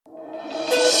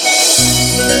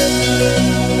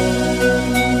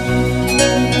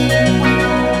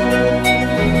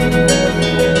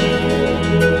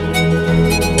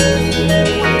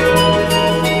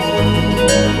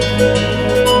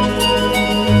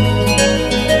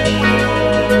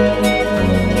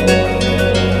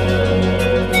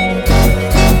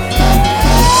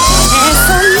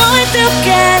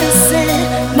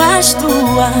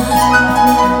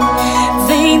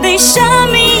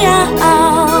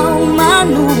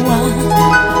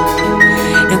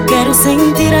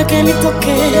aquele toque,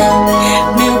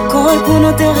 meu corpo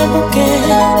no teu reboque,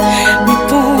 me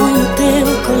põe no teu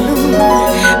colo,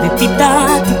 me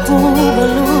pita tipo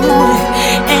balão.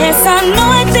 Essa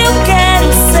noite eu quero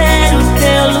ser o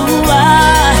teu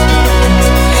luar,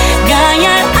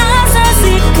 ganhar asas e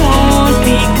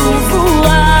contigo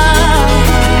voar.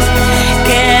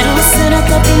 Quero ser a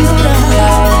tua pendura,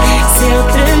 se eu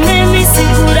tremer me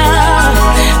segurar,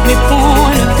 me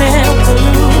põe no teu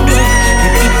colo,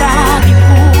 me pita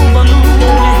tipo balão.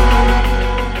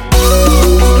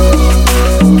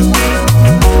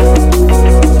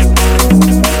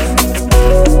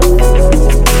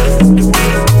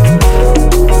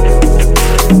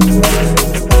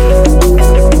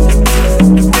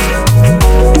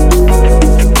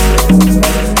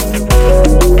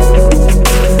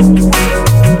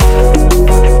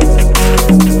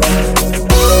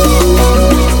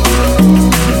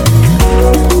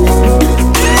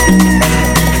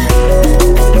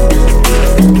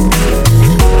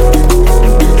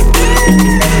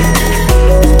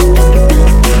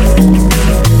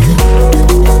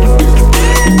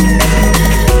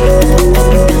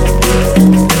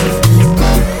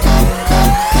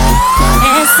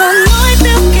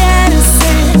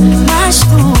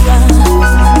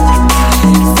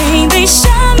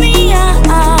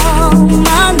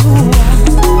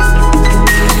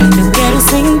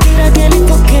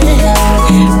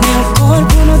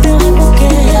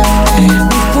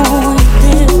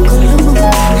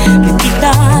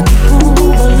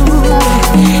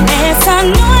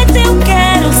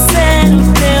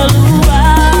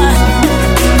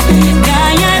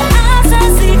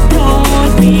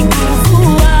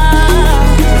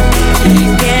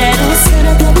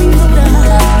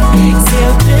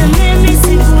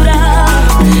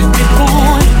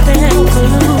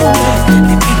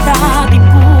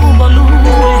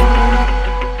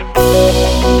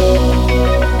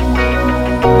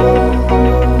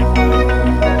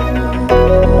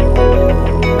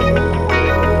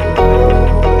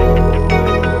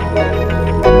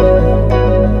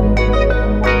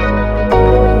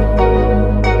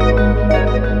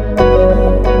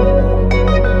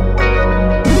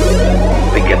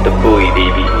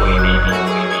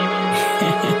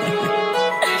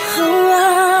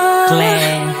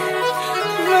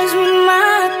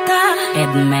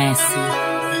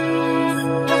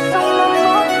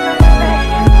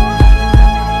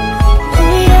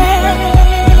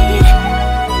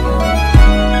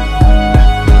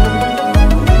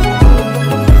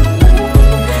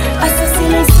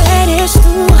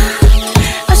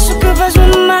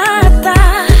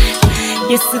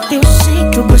 Esse teu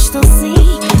jeito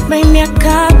gostosinho bem me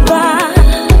acaba.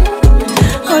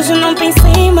 Hoje não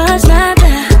pensei em mais nada,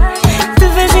 te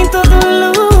vejo em todo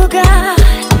lugar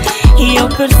e eu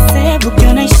percebo que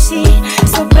eu nasci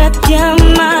só pra te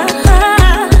amar.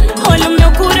 Olha o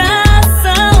meu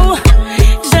coração,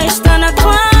 já está na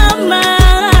tua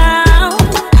mão.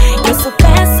 Eu só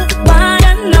peço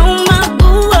para não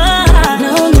magoar.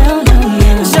 Não, não, não,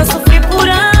 não. Já sofri por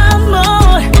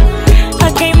amor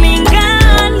a quem me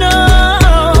enganou,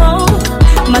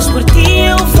 mas por ti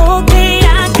eu voltei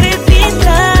a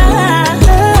acreditar.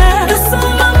 Eu sou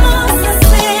uma moça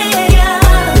séria,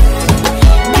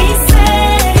 bem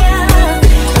séria.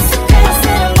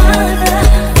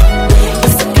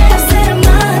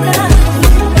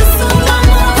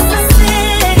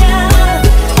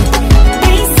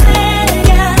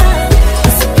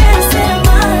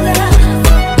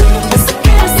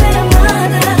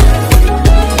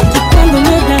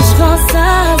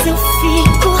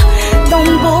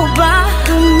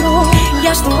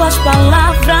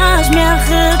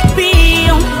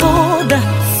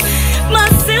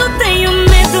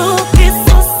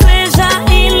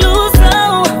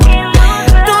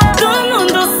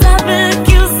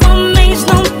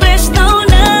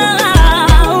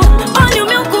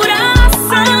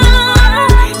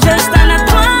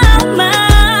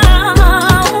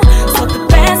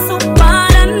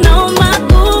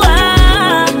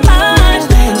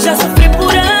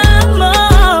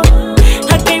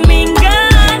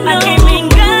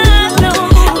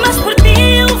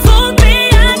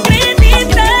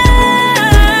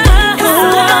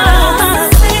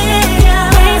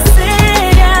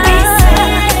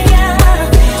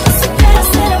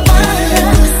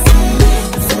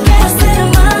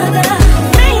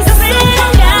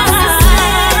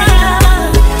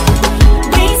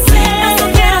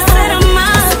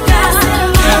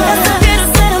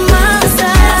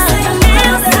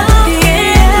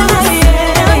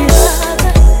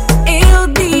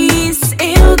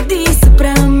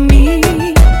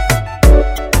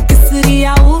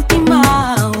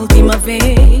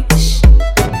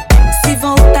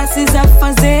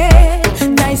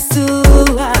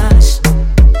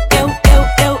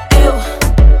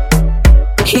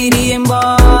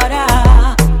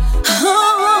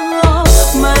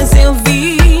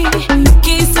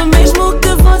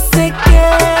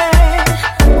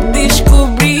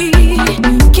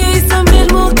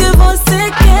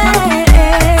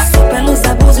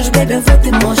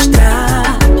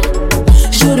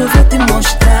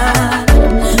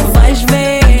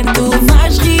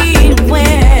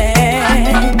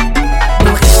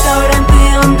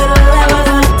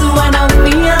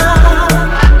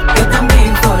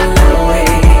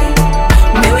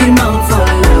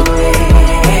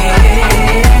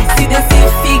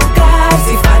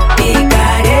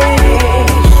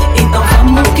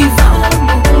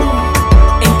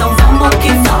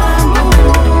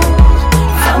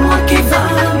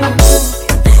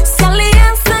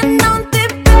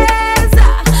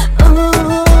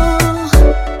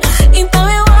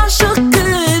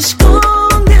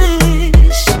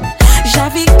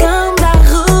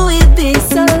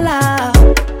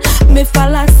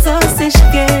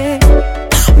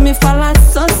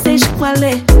 qual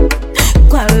é,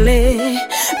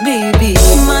 baby.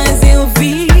 Mas eu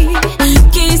vi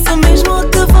que isso mesmo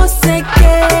que você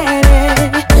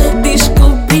quer.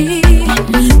 Descobri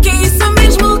que isso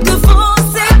mesmo que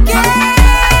você quer.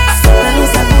 Para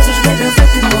os abusos, baby, eu vou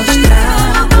te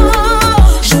mostrar.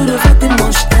 Juro, vou te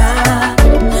mostrar.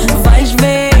 Vais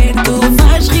ver, tu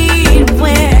vais rir,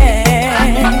 ué.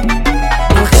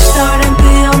 No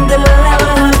restaurante onde leva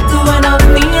a tua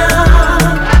novinha,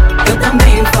 eu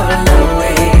também vou lá,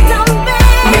 ué.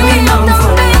 Meu irmão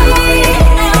vou lá, ué.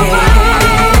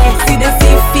 Se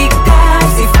decidir ficar,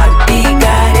 se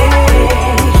fatigarei,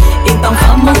 então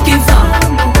vamos que vamos.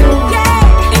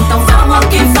 Então vamos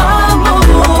que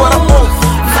vamos. Agora ouve.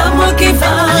 Vamos que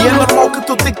vamos. E é normal que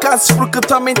tu te casses porque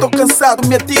também tô cansado.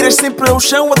 Me atiras sempre ao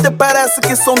chão, até parece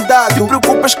que são dados. Te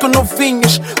preocupas com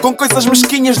novinhas, com coisas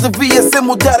mesquinhas. Devia ser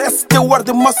mudar esse teu ar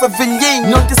de moça velhinha.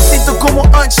 Não te sinto como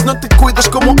antes, não te cuidas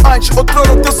como antes.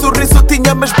 Outrora o teu sorriso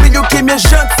tinha mais brilho que minhas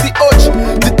jantes. E hoje,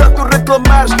 de tanto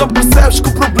reclamares, não percebes que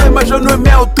o problema já não é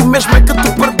meu. Tu mesmo é que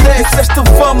tu perdes. Disseste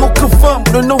vamos que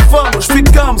vamos, nós não vamos.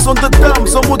 Ficamos onde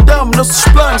estamos ou mudamos nossos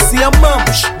planos e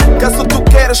amamos. Caso tu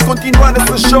queiras continuar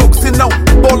nesse jogo, se não,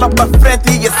 bola pra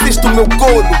frente e assiste o meu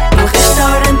golo. No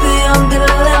restaurante onde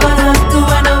leva a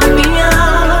tua novinha,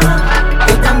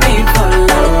 eu também vou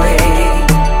lá, ué.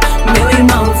 Meu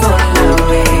irmão vou lá,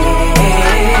 ué.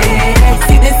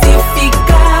 Se decidir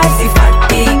ficar, se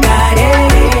fatigarei,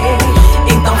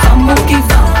 então vamos que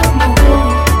vamos.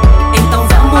 Então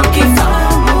vamos que vamos.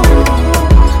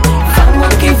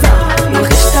 Vamos que vamos. No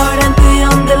restaurante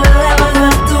onde leva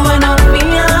a tua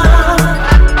novinha,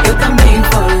 eu também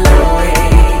vou lá, ué.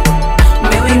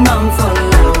 Meu irmão vou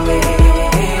lá, ué.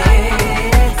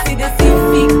 Se decidir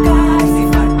ficar, se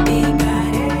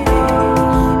fatigarei,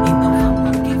 então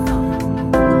vamos que vamos.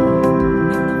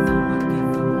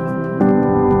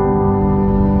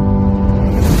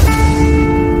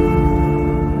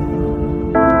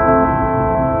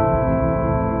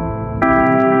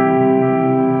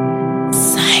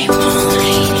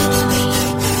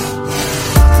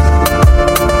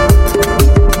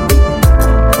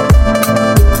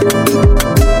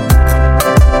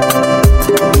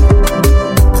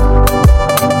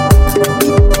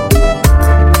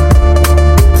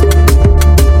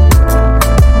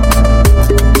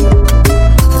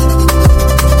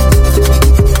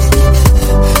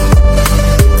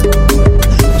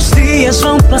 Os dias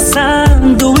vão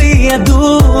passando e a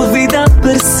dúvida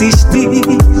persiste.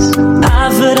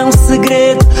 Haverá um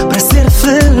segredo para ser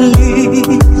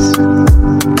feliz.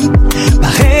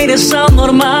 Barreiras são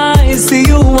normais e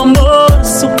o amor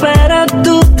supera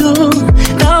tudo.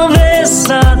 Talvez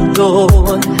a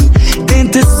dor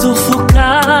tente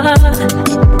sufocar.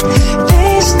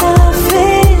 Desta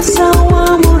vez há um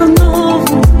amor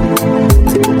novo.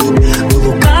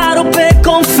 Colocar o pé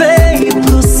com fé e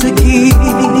prosseguir.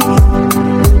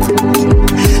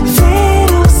 Ver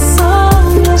o sol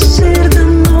nascer de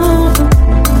novo.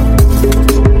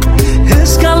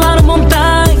 Escalar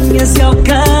montanhas e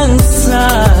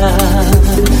alcançar.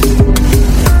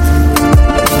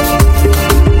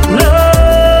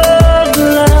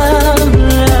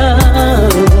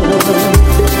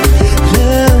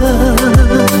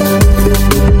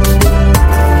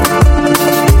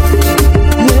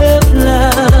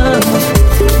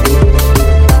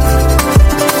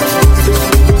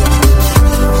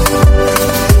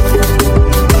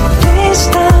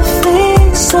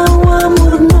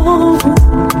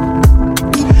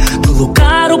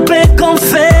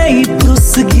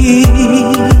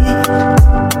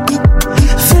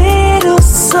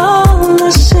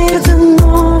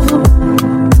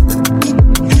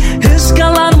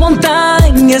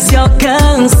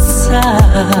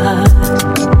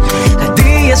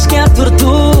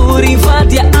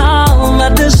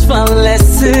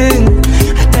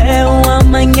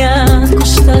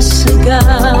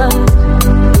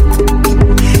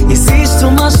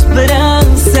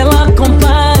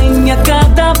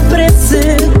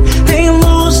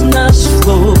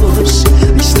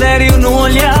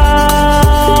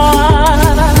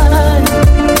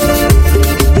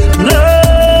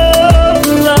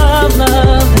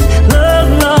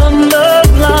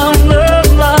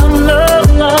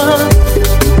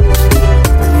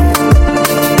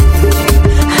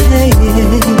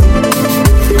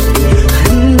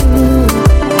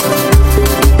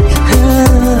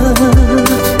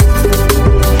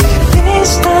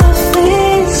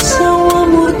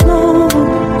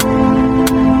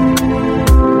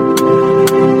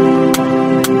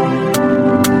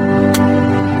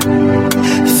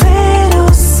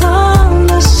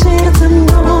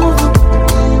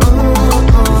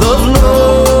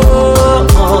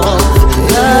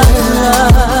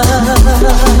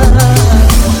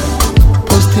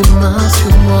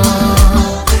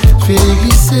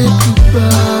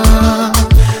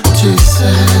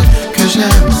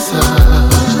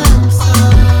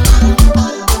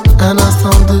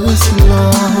 de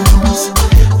silence,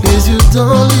 les yeux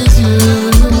dans les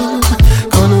yeux,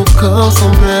 quand nos corps s'en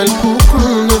mêlent pour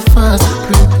qu'on ne fasse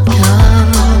plus qu'un.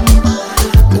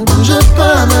 Ne bouge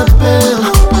pas ma perle,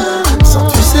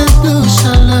 sens-tu cette douce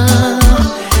chaleur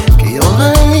qui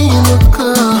envahit nos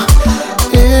corps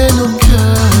et nos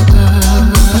cœurs.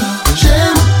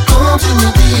 J'aime quand tu me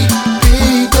dis,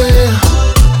 baby,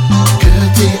 que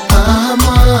t'es à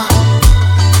moi.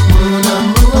 Mon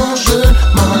amour, je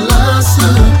m'en lasse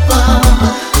pas.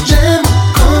 J'aime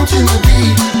quand tu me dis,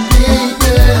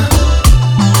 baby,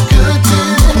 que t'es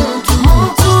tout mon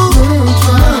toi,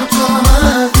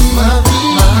 ma vie,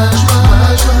 ma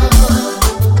joie.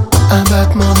 Un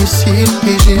battement de cils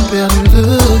et j'ai perdu le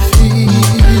fil.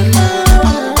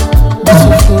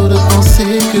 Souffle de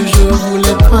penser que je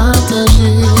voulais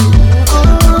partager.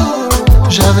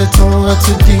 J'avais tant à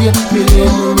te dire, mais les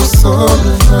mots me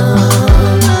semblent vains.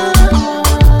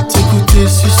 T'écouter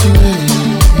susurrer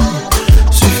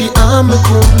suffit à me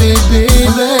combler, baby.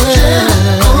 J'aime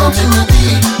quand tu me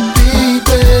dis, baby,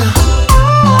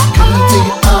 que t'es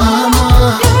à moi.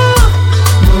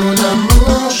 Mon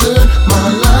amour, je m'en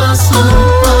lasse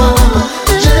pas.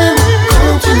 J'aime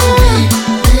quand tu me dis,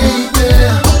 baby,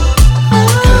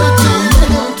 que t'es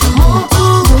tout mon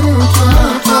toi,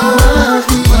 ma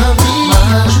vie,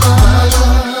 ma joie.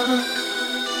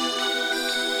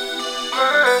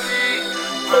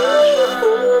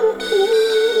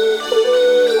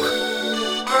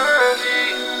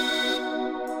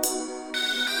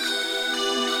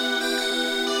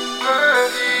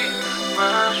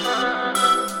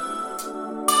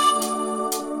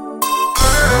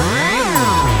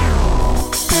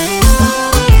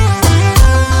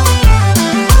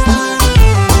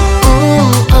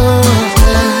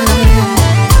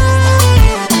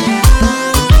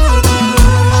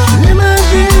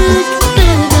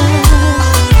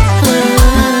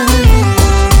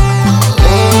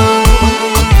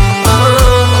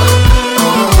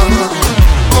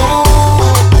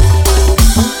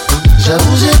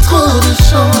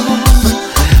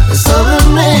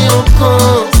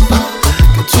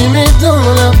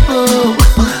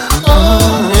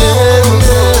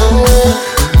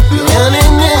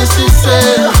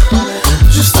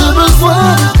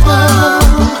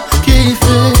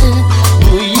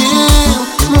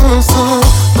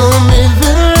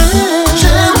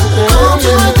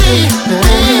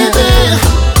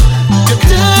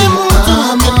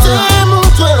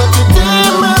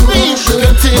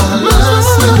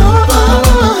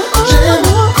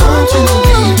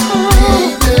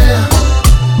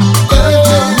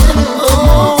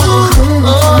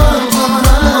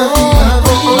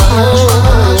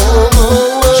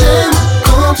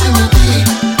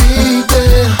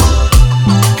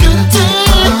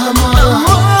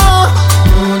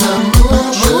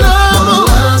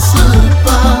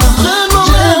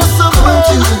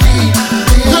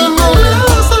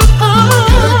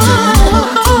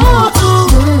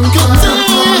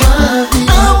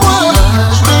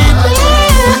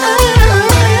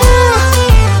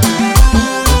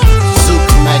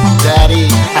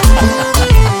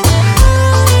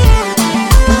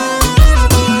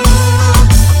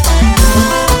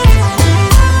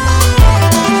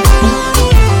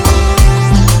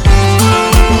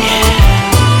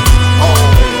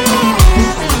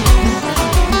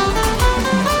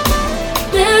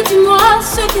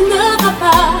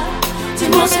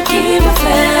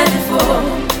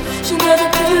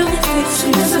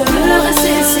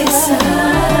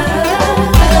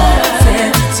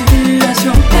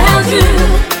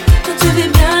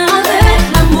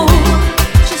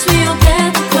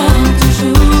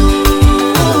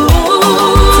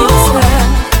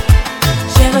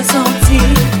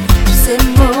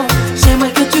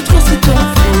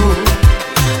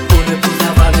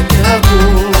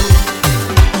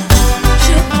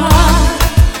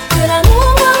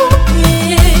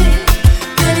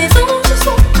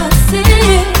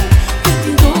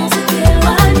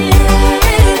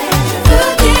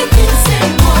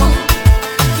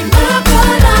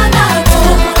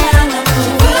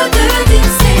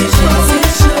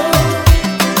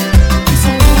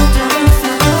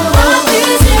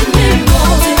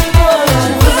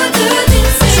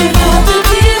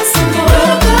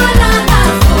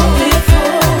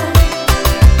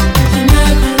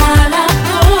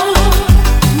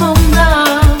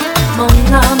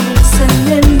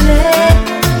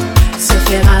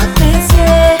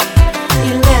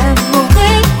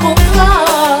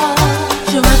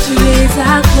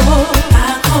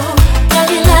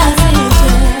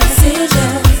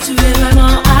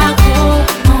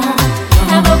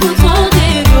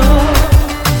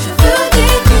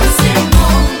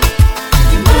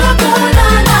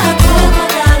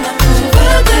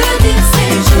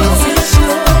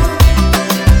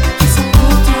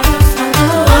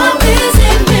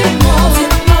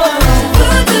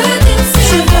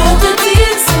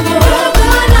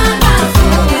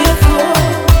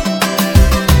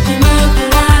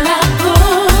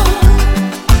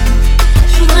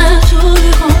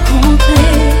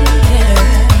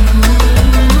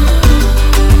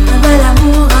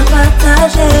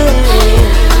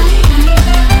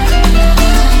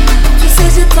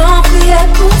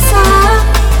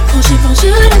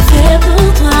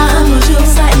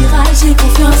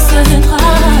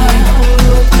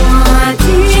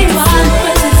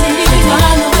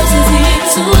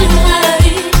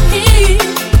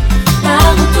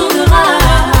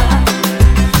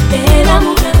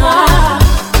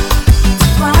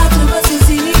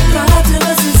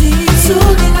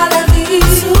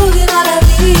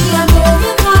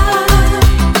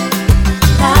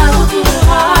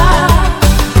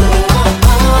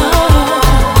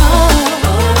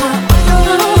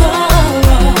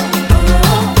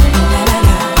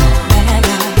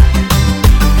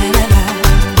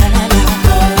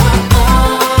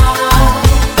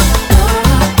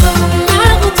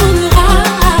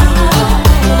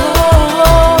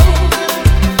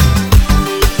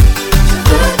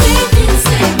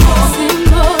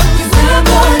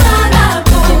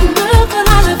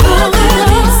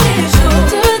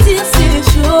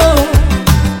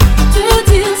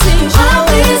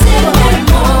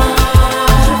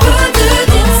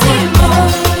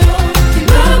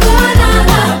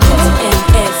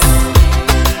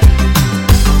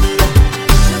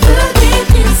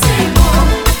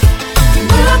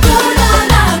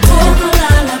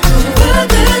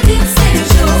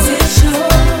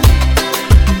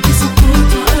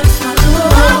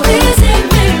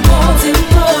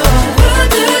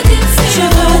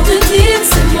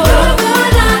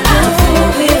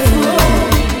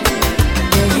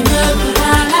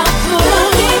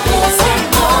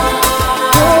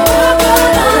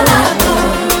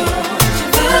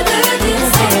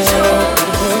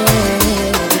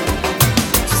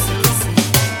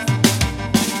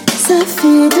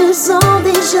 fait 2 ans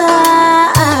déjà.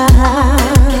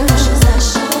 Quelque chose a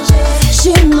changé.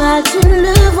 J'ai mal, tu ne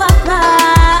le vois pas.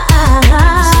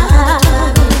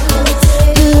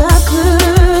 Peu à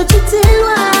peu, tu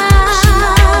t'éloignes.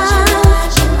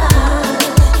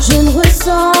 Je ne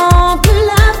ressens plus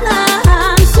la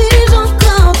flamme. Suis-je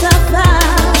encore ta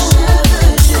femme?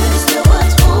 Je veux juste te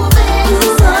retrouver.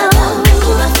 Cet amour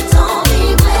qui m'a fait tant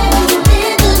vibrer.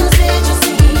 Les deux nous étions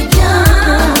si bien.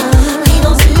 Pris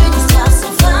dans une histoire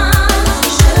sans fin.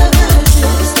 Je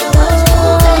veux juste te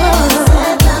retrouver.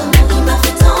 Cet amour qui m'a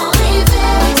fait tant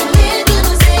rêver. Les deux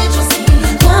nous étions si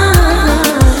loin.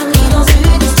 Pris dans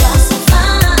une histoire sans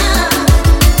fin.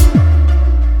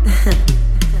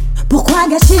 Pourquoi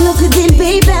gâcher notre idylle,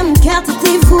 baby? Mon cœur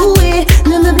t'était voué.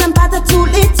 Ne me blâme pas, t'as tous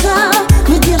les torts.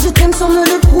 Me dire je t'aime sans me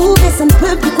le prouver, ça ne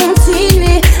peut plus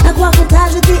continuer. À croire que t'as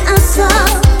jeté un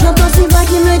sort. J'entends ces voix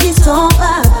qui me disent t'en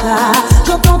vas pas.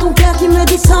 J'entends ton cœur qui me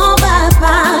dit s'en va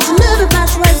pas. Je ne veux pas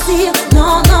choisir,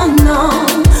 non, non, non,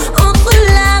 entre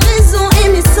la raison et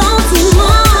mes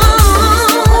sentiments.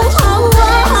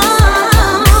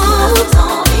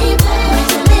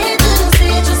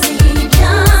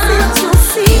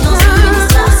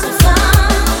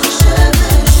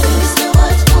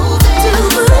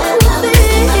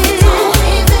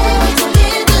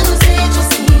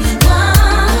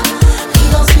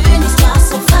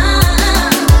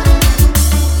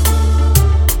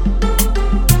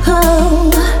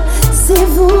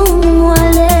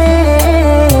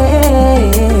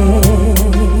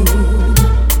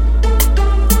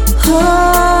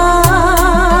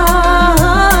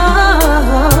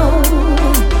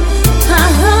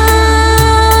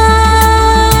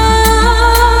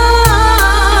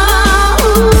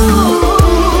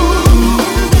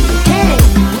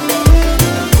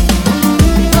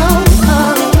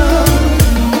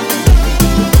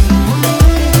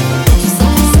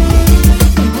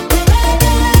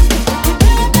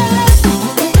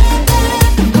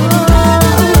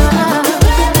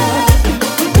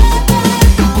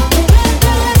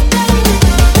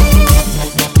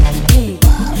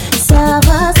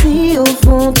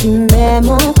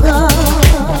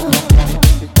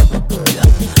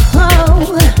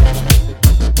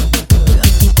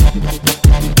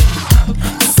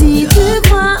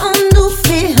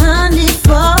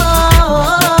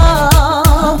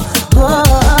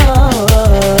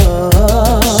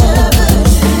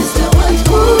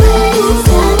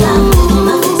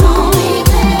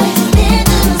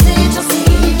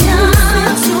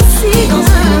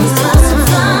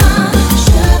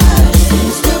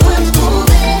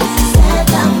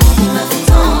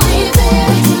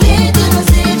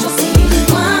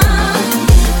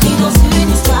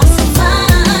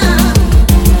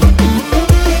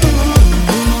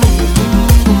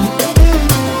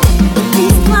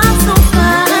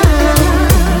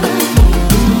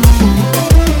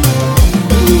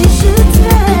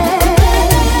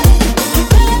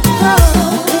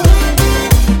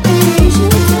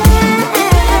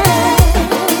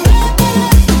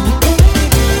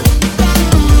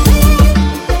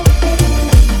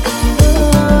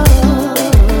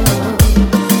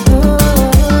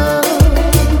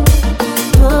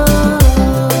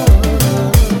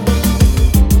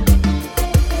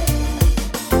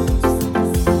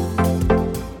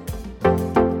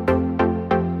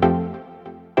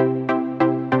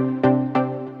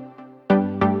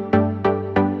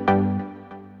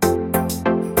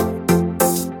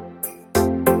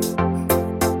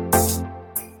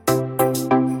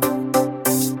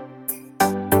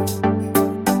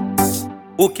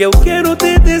 O que eu quero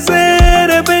te dizer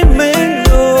é bem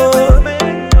melhor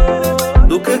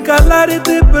do que calar e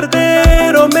te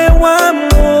perder, oh meu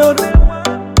amor.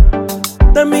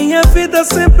 Da minha vida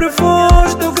sempre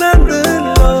foste o grande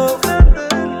love.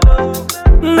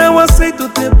 Não aceito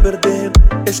te perder,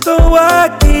 estou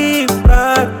aqui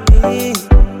pra ti.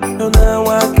 Eu não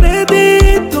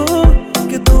acredito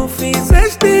que tu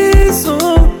fizeste isso.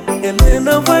 Ele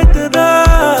não vai te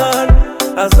dar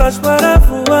asas para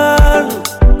voar.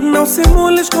 Não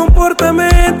simules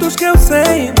comportamentos que eu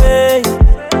sei bem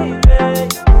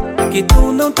que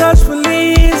tu não estás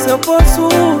feliz, eu posso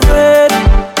ver.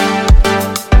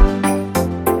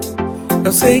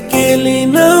 Eu sei que ele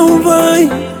não vai,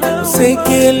 eu sei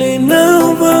que ele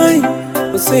não vai,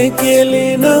 eu sei que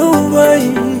ele não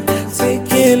vai, sei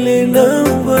que ele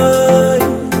não vai.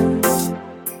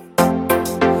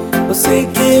 Eu sei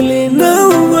que ele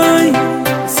não vai,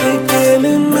 sei que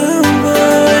ele não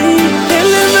vai.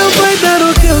 Ele não vai dar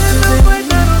o que eu te dei,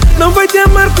 não vai te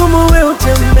amar como eu te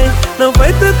amei, não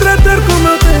vai te tratar como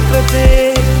eu te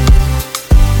tratei.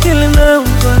 Ele não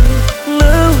vai,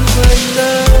 não vai,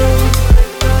 não.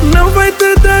 Não vai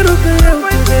vai te dar o que eu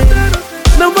te dei.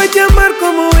 Não vai te amar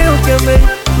como eu te amei.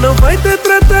 Não vai te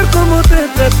tratar como te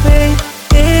tratei.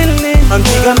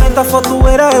 Antigamente a foto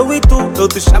era eu e tu. Eu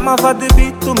te chamava de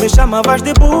Bi, tu me chamavas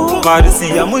de Bu.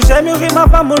 Parecíamos gêmeos,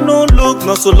 rimávamos no look.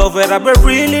 Nosso love era bem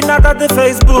real e nada de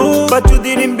Facebook. But you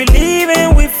didn't believe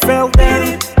and we felt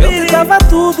that. Eu te dava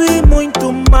tudo e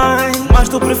muito mais, mas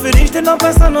tu preferiste não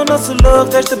pensar no nosso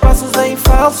love. Deste passos em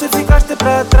falso e ficaste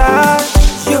pra trás.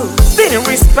 You didn't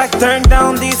respect, turn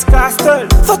down this cluster.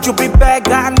 Thought you'd be back,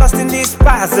 got lost in this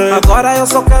puzzle. Agora eu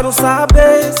só quero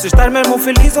saber se estás mesmo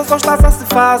feliz ou só estás a se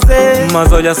fazer.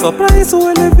 Mas olha só pra isso,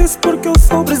 ele vê-se porque eu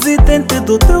sou presidente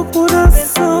do teu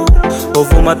coração.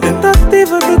 Houve uma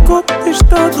tentativa de golpe de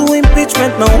estado,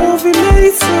 impeachment, não houve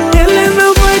eleição. Ele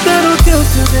não vai dar o que eu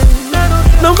te dei.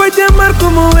 Não vai te amar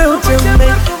como eu te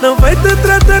amei. Não vai te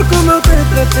tratar como eu te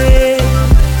tratei.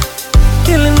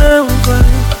 Ele não vai,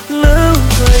 não.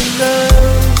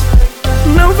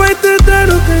 Não vai te dar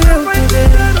o que eu te dei.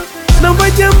 Não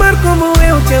vai te amar como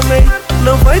eu te amei.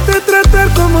 Não vai te tratar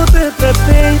como te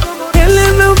tratei.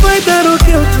 Ele não vai dar o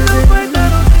que eu te dei.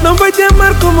 Não vai te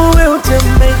amar como eu te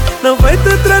amei. Não vai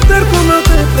te tratar como eu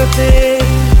te tratei.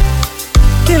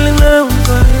 Ele não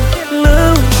vai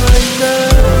dar.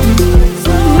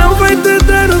 Não vai te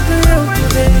dar o que eu te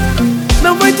dei.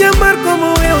 Não vai te amar como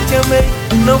eu te amei.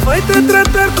 Não vai te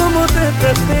tratar como te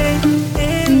tratei.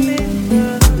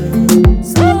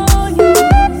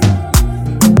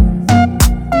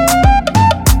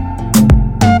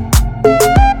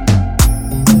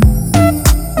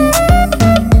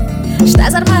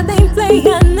 Estás armada em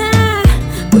playa, né?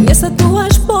 Conheço a tua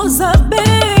esposa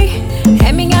bem.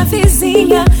 É minha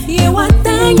vizinha e eu a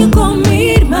tenho como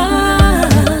irmã.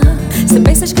 Se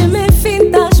pensas que me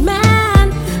fintas, man,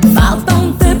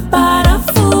 faltam-te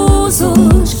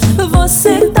parafusos.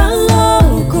 Você tá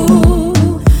louco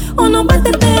ou não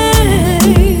bate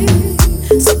bem?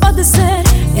 Só pode ser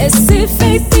esse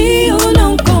feitio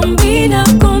não combina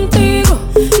contigo.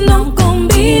 Não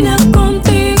combina contigo.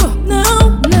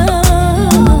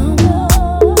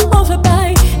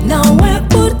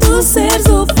 Seres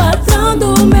o patrão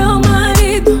do meu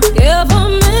marido, eu vou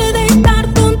me deitar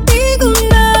contigo,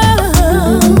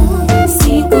 não.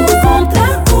 5 contra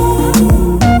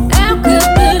 1 é o que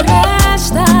te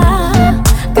resta.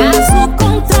 Caso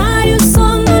contrário, só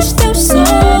nos teus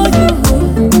sonhos.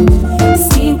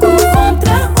 5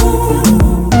 contra 1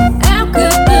 é o que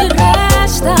te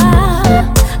resta.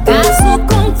 Caso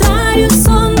contrário,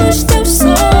 só nos teus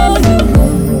sonhos.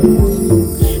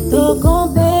 Tô com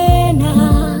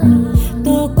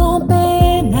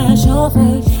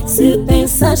jovem, se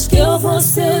pensas que eu vou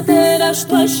ceder às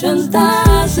tuas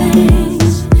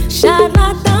chantagens,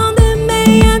 charlatão de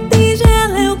meia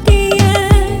tigela é o que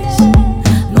és.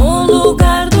 No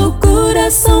lugar do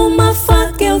coração, uma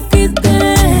faca é o que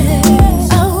tens.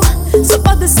 Oh, só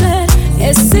pode ser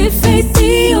esse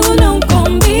feitio não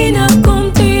combina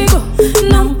contigo.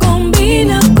 Não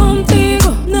combina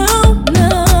contigo. Não,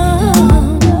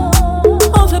 não.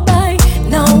 Ouve bem,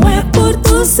 não é por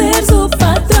tu seres o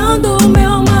patrão do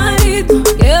meu marido,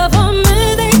 eu vou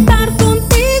me deitar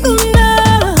contigo,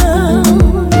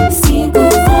 não. 5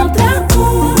 contra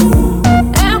 1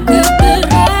 é o que te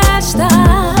resta.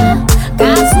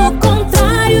 Caso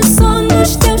contrário, só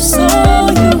nos teus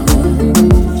sonhos.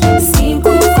 5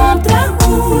 contra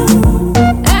 1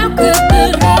 é o que te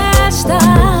resta.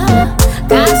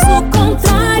 Caso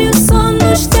contrário, só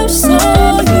nos teus sonhos.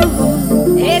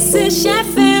 Esse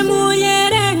chefe é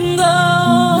mulherengo,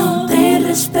 não tem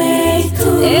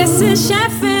respeito. Esse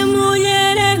chefe é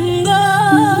mulherengo,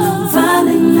 não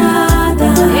vale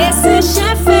nada. Esse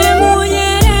chefe é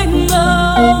mulherengo,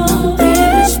 não tem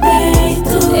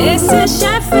respeito. Esse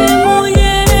chefe é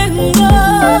mulherengo,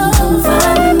 não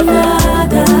vale nada.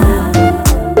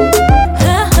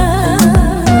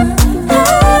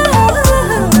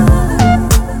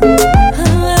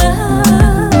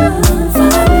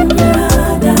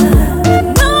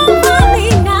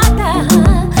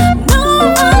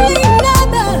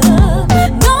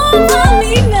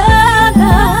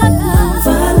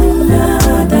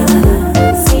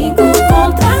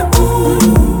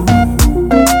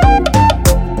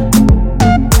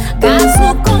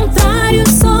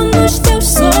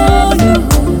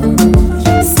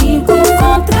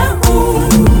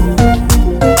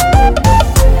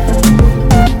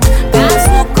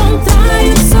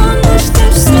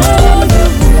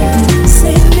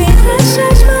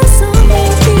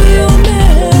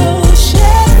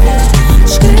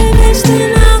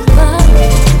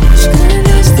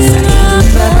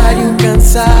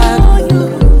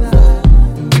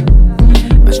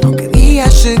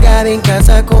 Chegar em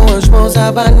casa com as mãos a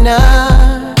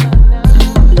abanar.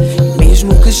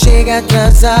 mesmo que chegue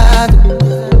atrasado.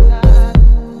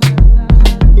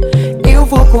 Eu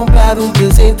vou comprar um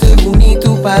presente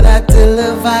bonito para te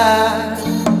levar.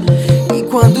 E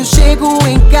quando chego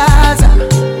em casa,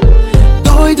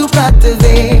 doido pra te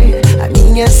ver, a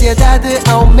minha ansiedade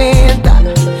aumenta.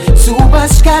 Subo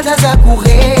as escadas a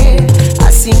correr.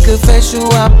 Assim que fecho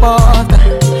a porta,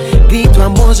 grito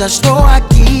amor, já estou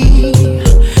aqui.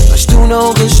 Mas tu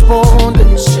não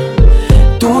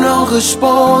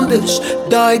respondes,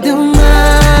 dói demais.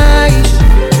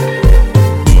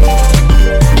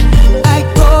 Ai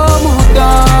como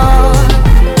dói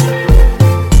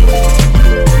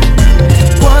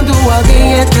quando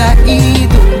alguém é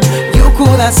traído e o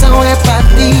coração é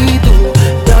partido.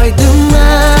 Dói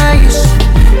demais.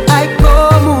 Ai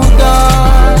como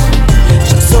dói.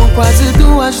 Já são quase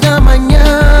 2 da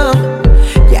manhã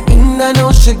e ainda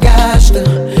não chegaste.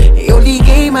 Eu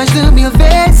liguei mais de 1000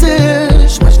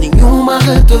 vezes, mas nenhuma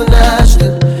retornaste.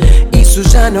 Isso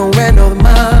já não é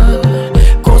normal,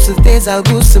 com certeza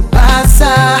algo se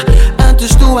passa.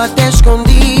 Antes tu até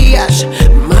escondias,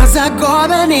 mas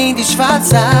agora nem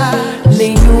disfarça.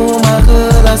 Nenhuma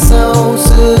relação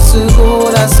se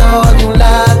segura só de um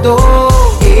lado.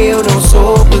 Eu não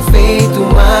sou perfeito,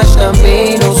 mas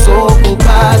também não sou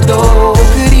culpado. Eu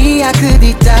queria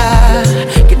acreditar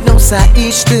que não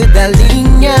saíste da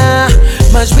linha,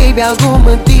 mas baby, algo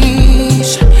me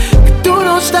diz que tu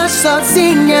não estás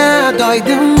sozinha. Dói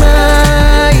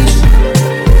demais.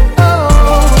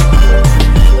 Oh,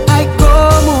 ai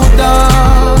como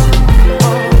dói.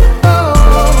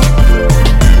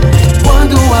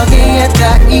 Quando alguém é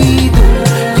traído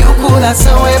e o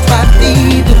coração é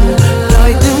partido.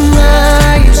 Dói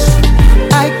demais.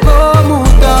 Ai como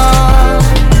dói.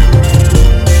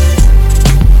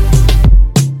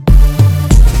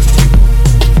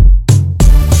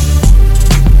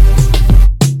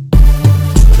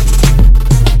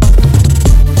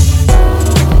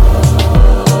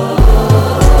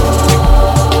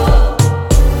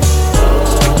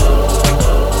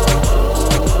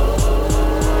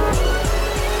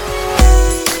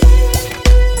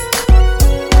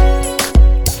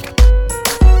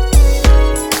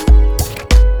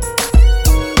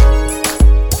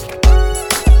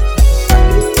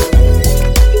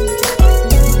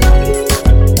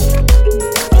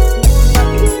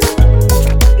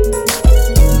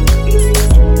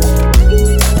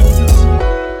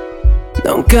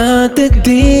 Nunca te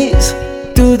diz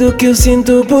tudo que eu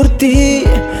sinto por ti.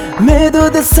 Medo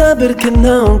de saber que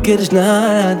não queres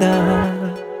nada.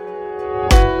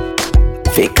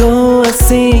 Ficou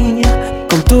assim,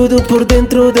 com tudo por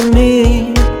dentro de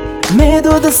mim.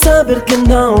 Medo de saber que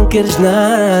não queres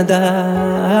nada.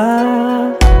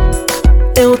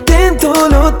 Eu tento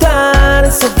lutar,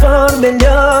 se for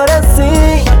melhor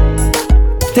assim.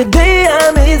 Te dei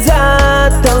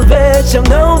amizade, talvez eu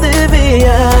não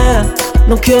devia.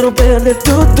 Não quero perder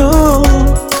tudo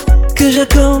que já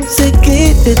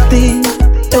consegui de ti.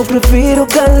 Eu prefiro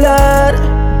calar.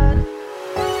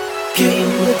 Quem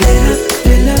me dera,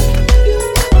 dela,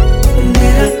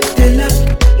 dera, dela,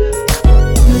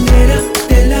 dera,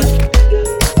 dela,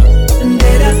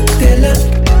 dera, dela.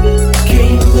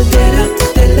 Quem me dera,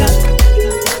 dela,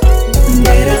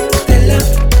 dera, dela,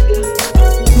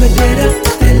 me dera,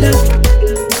 dela,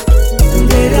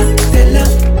 dera, dela.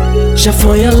 Já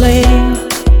foi além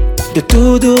de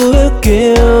tudo o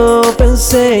que eu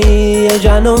pensei. Eu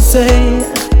já não sei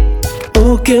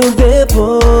o que eu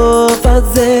devo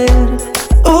fazer.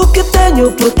 O que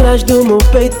tenho por trás do meu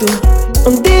peito,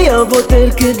 um dia eu vou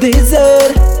ter que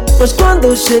dizer. Mas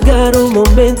quando chegar o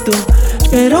momento,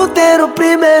 espero ter o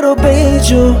primeiro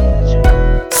beijo.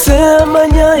 Se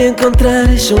amanhã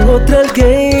encontrares um outro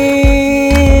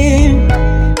alguém,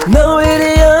 não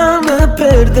iria me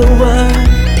perdoar.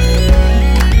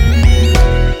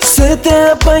 Se te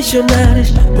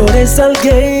apaixonares por esse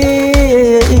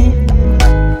alguém,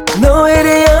 não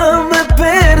iria me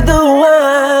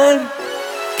perdoar.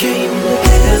 Quem me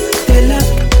dera, dela,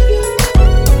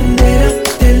 dera,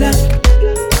 dela,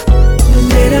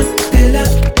 dera, dela,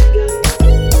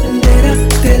 dera,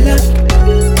 dela.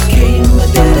 Quem me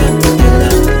dera, dela,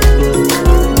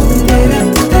 dera,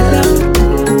 dela,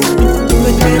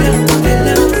 me dera,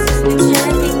 dela,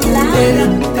 dera,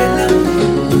 dela.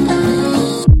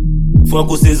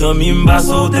 Franco ses amis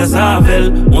m'basso des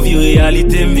savel. On vit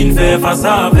réalité m'vin faire face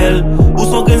avec. Ou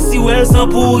son gen si ou elle sans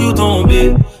pour you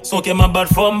tomber. Son que ma bad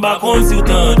forme ba kon si ou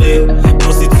tende.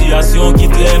 Nos situation qui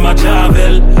très match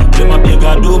avec. Je m'a bien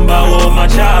gado mba ou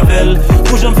match avec.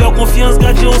 Faut j'en faire confiance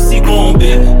quand j'ai aussi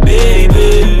combé.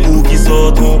 Baby, ou qui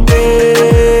sont trompés.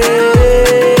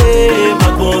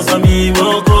 Ma grosse amie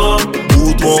encore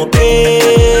ou trompé.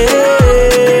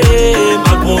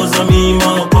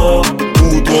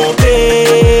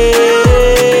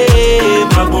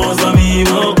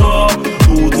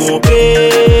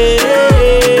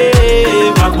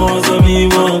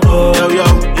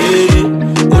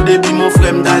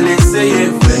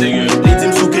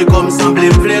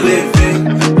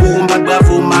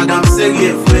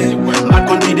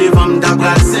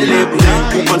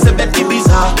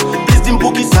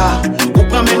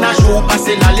 pour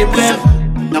passer là l'épreuve.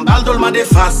 Dans balle dolman des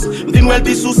faces, m'din wel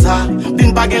pi sous ça,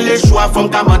 m'din pas gen les choix, femme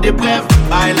kaman des preuves.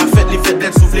 Bah la fête, li fait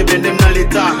d'être soufflé ben dem dans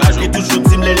l'état. Li toujours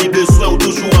dim les besoin ou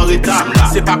toujours en retard.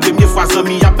 C'est pas première fois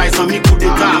zami y'a pas zami coup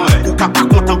d'état. Ou ka pas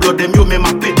content blood dem yo même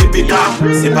a pété pétard.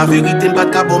 C'est pas vérité m'pas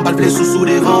de cabon, pas de sous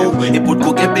devant. Et pour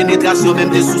qu'aucun pénétration même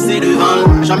des soucis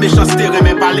devant. Jamais chance de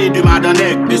même parler de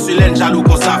madanek. Monsieur l'en jaloux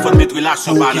comme ça, faut mettre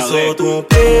relation pas dans règle.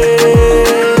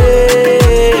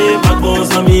 Pas de bons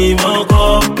amis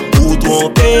encore.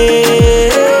 Trompé,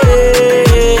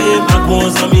 ma bon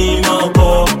ami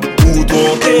encore. Ou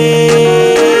trompé,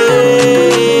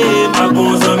 ma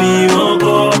bon ami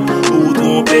encore. Ou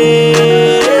trompé,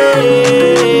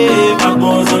 ma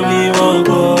bon ami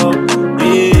encore.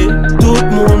 Et tout le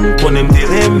monde connaît des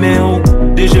remèdes.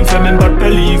 Déjà me fait même pas de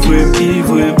livrer.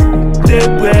 T'es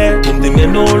prêt, pour me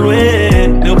démène au loin.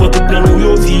 Mais pas tout plan où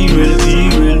yo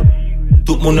vire.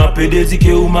 Tout le monde a peu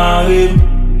dédié ou maré.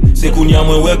 C'est qu'on y a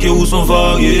moins ouais que où sont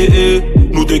variés.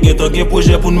 Nous te guettons un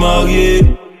projet pour nous marier.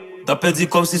 T'as perdu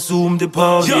comme si sous me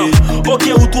déparé. Ok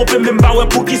ou tromper même pas ouais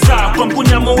pour qui ça. Comme qu'on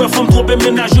y a moins ouais faut me tromper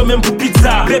ménage même pour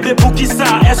pizza. Bébé pour qui ça.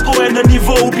 Est-ce qu'on est un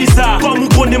niveau ou bizarre. Comme on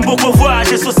connaît beaucoup voyage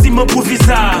j'ai sauci mon pour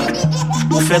visa.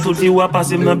 Ou fait tout le temps ou à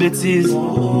passer dans bêtise.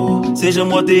 C'est je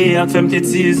m'ote et à faire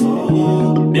bêtise.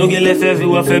 Mais on gagne les faits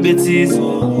ou à faire bêtise.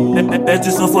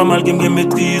 Perdu 100 fois mal game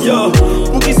maîtrise.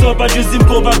 Pour qui ça pas juste dire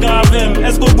qu'on va gravem.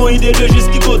 Est-ce qu'on bonne idée de juste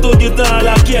qui koto guetan à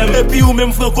la kem. Et puis ou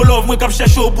même franco love moi cap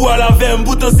chercher au bout à la vem.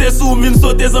 Bouton c'est sous mine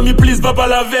sauter amis please va pas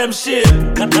la vem shit.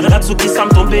 Ratsu qui ça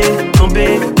me tomber.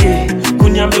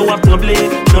 Kounya me wap trembler.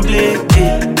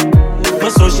 Moi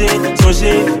songer.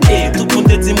 Tout le monde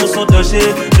te dit moi son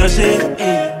danger.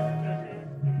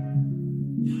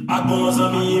 À bons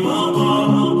amis encore.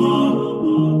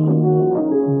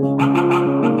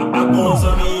 À bons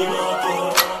amis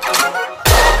encore.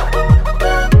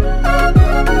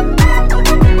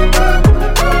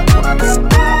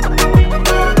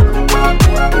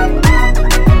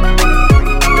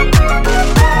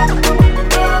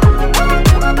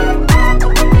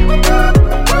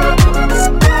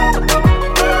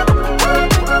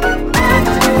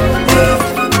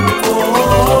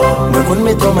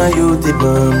 Mets ton maillot, t'es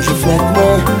bon, je flatte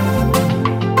moi.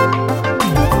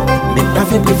 Mais pas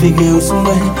fait préférer au son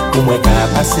moi. Pour moi qu'à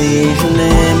passer, je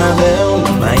n'aime avec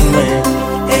ma main.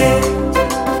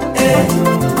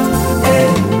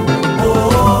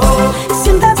 Si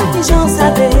m't'a dit que j'en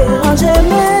savais,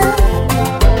 range-moi.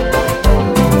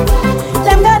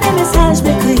 L'aime garder message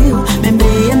m'écrire. Même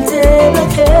BMT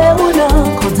bloqué ou non,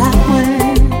 contact-moi.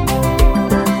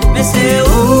 Mais c'est où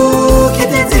qui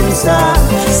t'aime ça?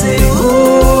 C'est où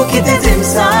qui t'aime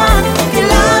ça? Que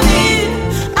la vie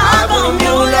avant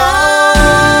mieux là.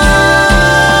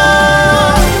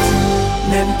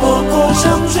 Même pas qu'on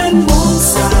j'aime mon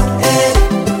ça.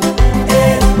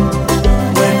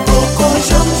 Même pas qu'on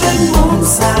j'aime mon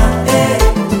ça.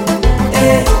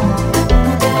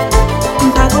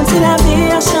 Pas comme si la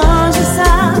vie a changé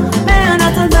ça. Mais en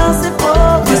attendant c'est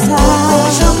pas que ça.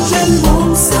 J'aime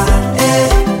mon ça.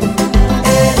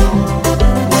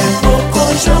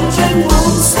 J'aime mon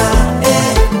ça.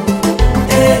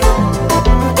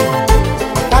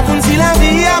 Pas comme si la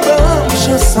vie a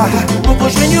bon ça. Pour que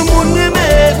je vienne au monde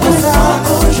aimer comme ça.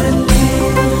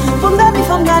 Pour me donner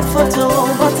femme garde photo,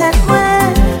 votre tête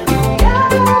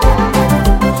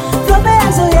flopé à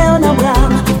zoyer en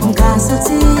embrame. On casse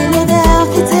sorti l'odeur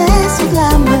qui était sous la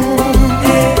main.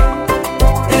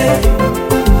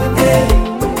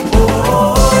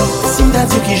 Si m't'a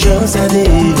dit que j'en savais,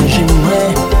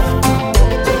 j'aimerais.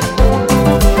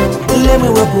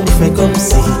 J'aimerais pour me faire comme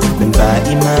si. Même pas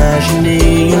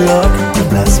imaginer une loque de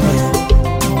placement.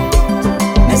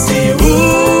 Mais c'est où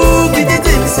qui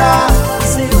t'aime ça?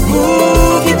 C'est où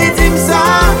qui t'aime ça?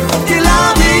 Que la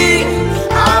vie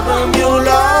avant mieux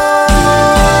là.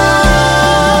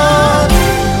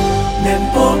 Même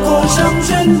pas quand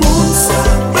j'aime mon ça.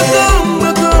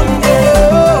 Même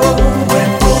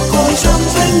pas quand j'aime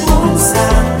mon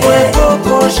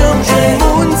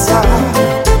ça.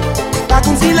 Pas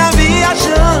comme si la vie a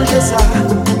changé ça.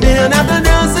 Mais en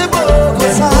attendant c'est beau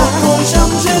comme ça. Quand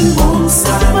j'aime mon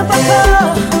ça.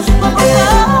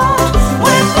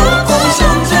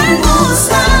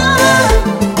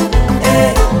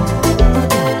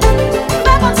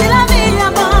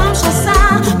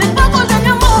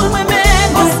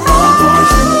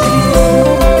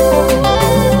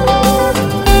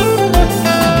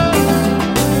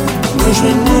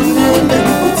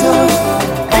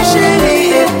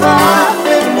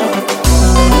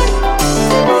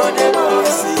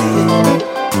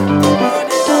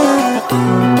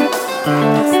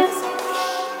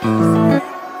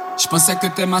 J'pensais que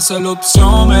t'es ma seule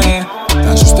option, mais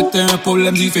t'as juste été un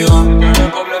problème différent.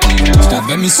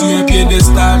 J't'avais mis sur un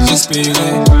piédestal, j'espérais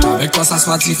qu'avec toi ça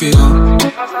soit différent.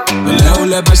 Mais là où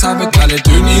les belles savaient que t'allais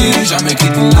tenir, jamais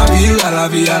quitté la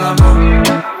vie à la mort.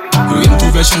 Rien ne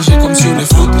pouvait changer comme sur les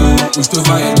photos où j'te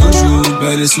voyais toujours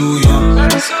belle et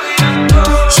souriante.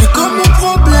 J'ai comme un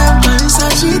problème, quand il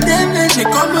s'agit d'aimer, j'ai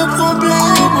comme un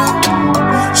problème.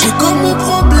 J'ai comme un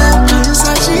problème, quand il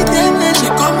s'agit d'aimer, j'ai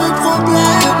comme un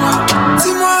problème.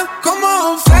 Dis-moi comment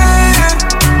on fait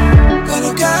quand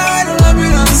le cœur est dans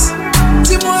l'ambulance.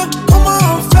 Dis-moi comment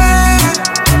on fait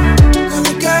quand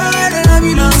le cœur est dans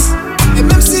l'ambulance. Et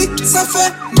même si ça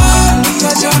fait mal, il y a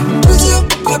déjà plusieurs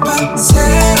qui passent.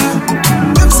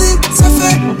 Même si ça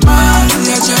fait mal, il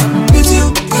y a déjà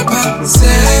plusieurs qui passent.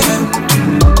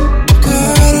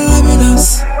 Cœur dans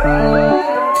l'ambulance,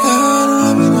 cœur dans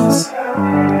l'ambulance,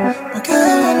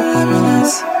 cœur dans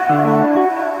l'ambulance,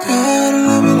 cœur dans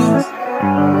l'ambulance.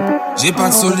 J'ai pas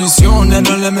de solution, on est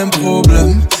dans les mêmes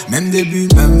problèmes. Même début,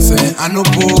 même fin à nos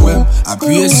poèmes.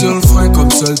 Appuyé sur le frein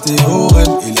comme seul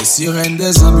théorème. Et les sirènes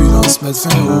des ambulances mettent fin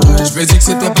au rêve. J'me dis que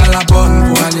c'était pas la bonne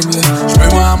pour aller mieux. J'me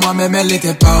vois à moi-même, elle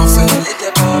était parfaite.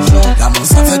 L'amour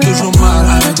ça fait toujours mal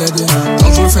à un des deux.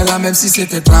 Donc je fais la même si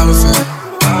c'était à refaire.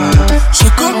 J'ai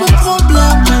comme un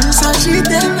problème, quand il s'agit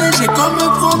d'aimer, j'ai comme un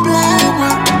problème.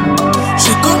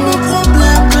 J'ai comme un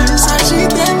problème, quand il s'agit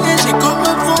d'aimer, j'ai comme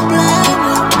un problème.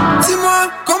 Dis-moi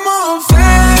comment on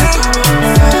fait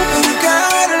quand le cœur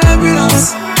est dans l'ambulance.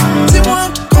 Dis-moi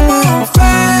comment on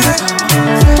fait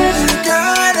quand le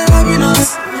cœur est dans l'ambulance.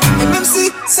 Et même si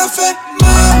ça fait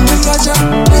mal, il y a déjà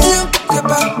plusieurs qui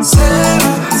passent.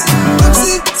 Même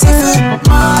si ça fait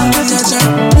mal, il y a déjà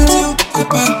plusieurs qui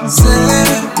passent.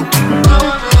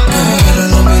 Cœur dans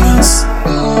l'ambulance,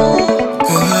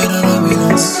 cœur dans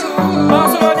l'ambulance,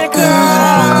 cœur dans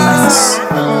l'ambulance.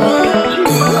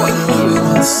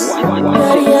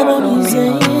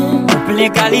 Plein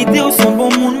qualité ou son bon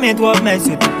monde, mais toi, mais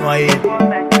c'est tout noyé.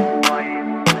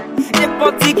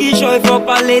 N'importe qui joue, il faut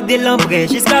parler de l'embré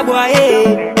jusqu'à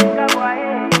boyer.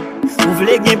 Ouvre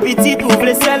les gains petits, ouvre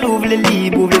les selles, ouvre les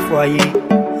libres, ouvre les foyers.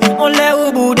 On l'air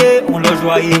au boudé, on l'a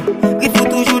joyé. Il faut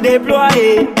toujours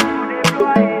déployer.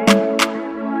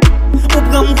 On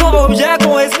prend mon objet,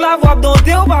 qu'on esclave, on va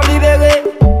dompter, on va libérer.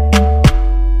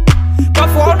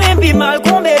 Parfois on aime mal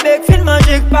qu'on bébé, qui fait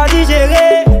manger, qui pas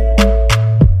digérer.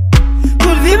 Tout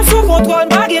le vivre sous contrôle,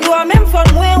 pas qu'il doit même faire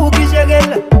moins ou qui gérer.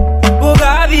 Pour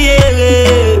gravir,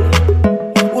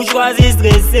 ou choisir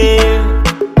stresser.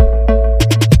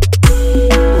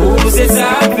 Ou c'est ça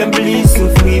qui fait plus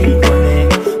souffrir, me connaît.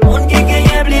 On qui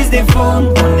gagne plus de fonds, me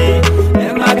connaît.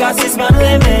 Même ma gasse, man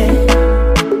remè.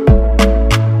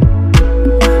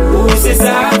 Ou c'est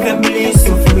ça qui fait plus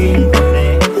souffrir, me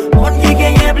connaît. On qui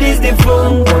gagne plus de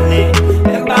fonds, me connaît.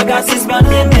 Même ma gasse, man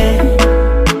remè.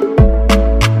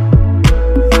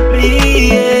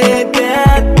 Plié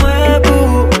tête, moi, bou.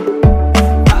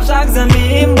 Par chaque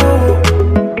zami, m'bou.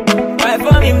 Ouais,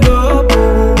 famille, m'do,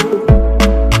 bou.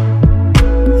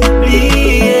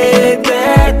 Plié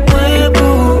tête, moi,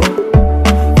 bou.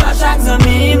 Par chaque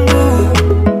zami, m'bou.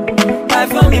 Ouais,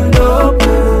 famille, m'do,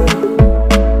 bou.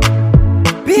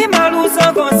 Puis mal ou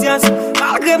sans conscience,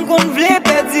 malgré m'con v'lait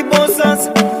perdre du bon sens.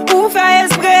 Ou faire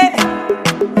esprit,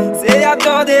 c'est à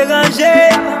tort déranger.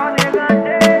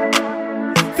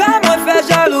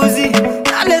 Jalousie,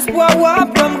 dans l'espoir ou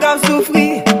comme grave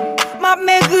souffrir. M'a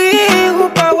maigri ou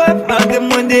pas ouais, malgré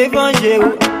moi dévanger.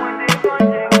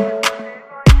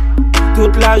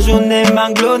 Toute la journée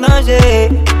m'anglo nager,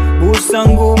 bouche sans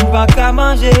goût pas qu'à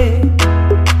manger.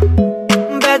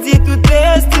 M'bedi tout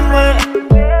estimé.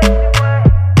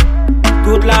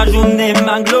 Toute la journée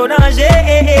m'anglo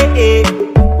nager,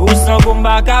 bouche sans goût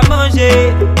pas qu'à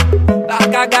manger. Pas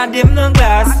qu'à garder mon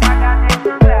glace.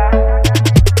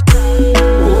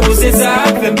 C'est ça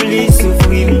qui fait plus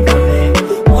souffrir, me connaît.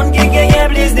 On qui gagne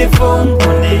plus de fonds, me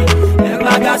connaît. Même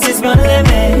ma gasse, man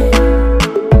remè.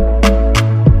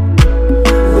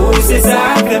 Oh, c'est ça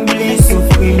qui fait plus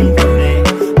souffrir, me connaît.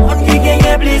 On qui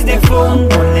gagne plus de fonds, me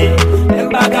connaît.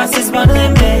 Même ma gasse, man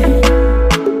remè.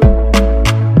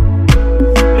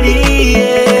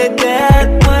 Plié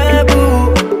tête, moi, bou.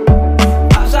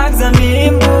 Par chaque zami,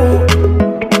 m'bou.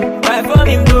 Ouais,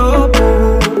 famille, m'do, bou.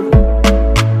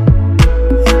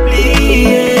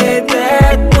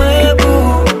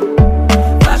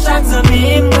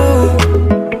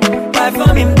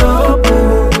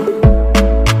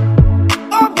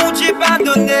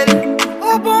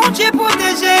 J'ai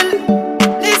protégé.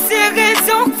 Les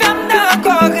raisons que ferment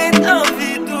encore est en vie.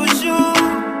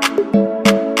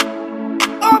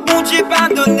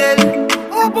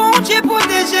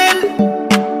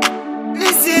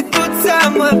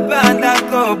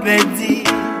 compétit.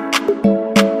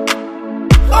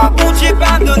 Oh bon Dieu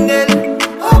pardonnez-le,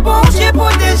 oh bon Dieu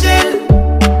protégez-le.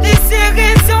 Laissez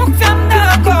raison que femme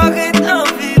d'accord est en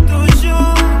vie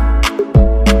toujours.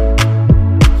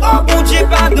 Oh bon Dieu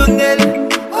pardonnez-le,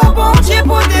 oh bon Dieu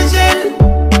protégez-le.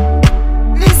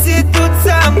 Laissez tout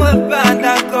ça moi pas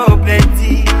d'accord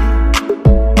petit.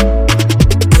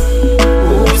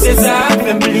 Oh c'est ça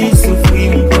qui me plus souffrir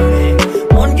me connaît.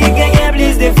 Monde qui gagne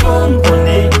plus de fonds me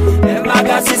connaît. Et ma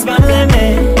gassis pas me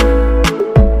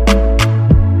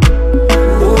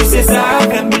c'est ça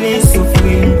qui me plus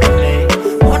souffrir me connaît.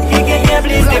 Monde qui gagne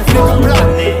plus de fonds me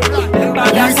connaît. Et ma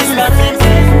gassis pas me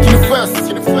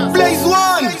Blaze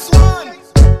One,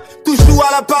 toujours à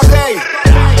l'appareil.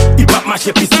 Il va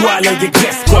marcher pistolet avec des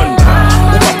graisses connes.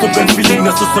 On va comprendre feeling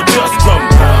dans ce just comme.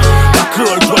 La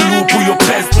créole doit nous pour yo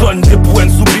pèse tonne. Des points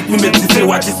sous bit nous mettons des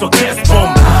wattis sur caisse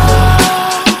bombe.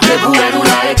 Des points nous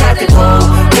la éclaté con.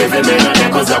 Des vémènes dans des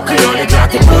causes créole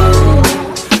éclaté con.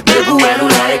 Des points nous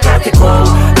la éclaté con.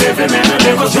 Des vémènes dans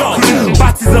des causes créole.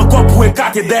 Baptise encore pour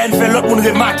écarter d'elle, fait l'autre monde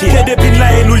remarquer. Des dépines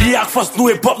là et nous liés à force nous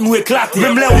et pop nous éclater.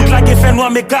 Même les routes là qui fait noir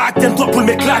mes caractères toi pour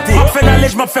m'éclater. Fait d'aller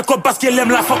je m'en fais comme parce qu'elle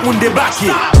aime la fuck moun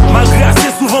débarquer. Malgré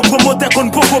assez souvent promoter qu'on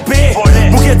ne peut copier.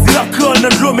 Bouquet de la crâne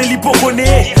de l'eau mais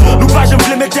l'hypoconé. Nous pas j'aime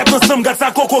les mettre ensemble garde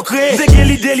ça coco crée.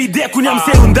 Dès l'idée qu'on y a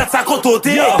c'est une date ça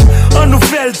cototé. On nous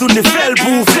fait le tourner fait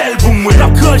pour moi. La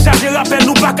crâne chargé rappel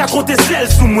nous pas qu'à compter celle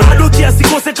sous moi. Ado qui a si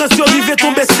conséquences sur arriver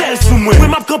tomber celle sous moi. Moi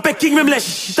m'a campé king même les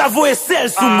t'as voé celle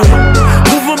sous moi.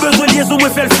 Mouvement besoin liaison moi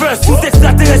fait le first. Tout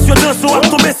extraterrestre sur danse on va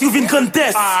tomber si vous une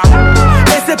contest.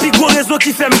 Et c'est plus gros réseau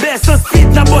qui fait m'baisse. Un street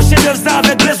la poche de ça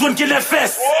avec besoin qui les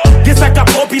fesses. Qu'est-ce ça cap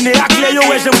opiné à clé yo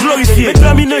ouais j'aime glorifier. Mais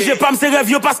terminé j'ai pas m'se rêve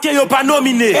yo parce que yo pas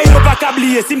nominé. Et yo pas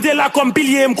câblier si m'te là comme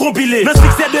pilier m'compilé. Dans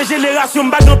succès de génération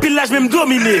m'bat dans pile là j'm'aime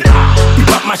dominer. Il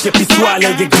va marcher pistolet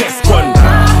avec des graisses connes.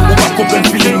 On va comprendre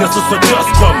feeling dans ce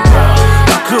just comme.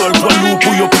 La créole doit nous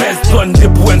pour yo pèse tonne. Des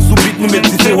points sous bit nous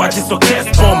mettons des wattis sur caisse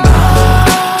bombe.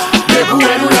 Des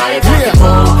points nous la éclaté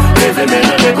con. Des vémènes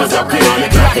dans des causes créole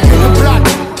éclaté con.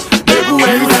 Des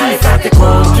points nous la éclaté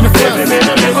con. Des vémènes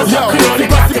dans des causes créole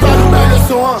éclaté con.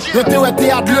 Yo te wè te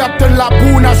ad lè ap ten la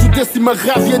pou. N'ajoute si me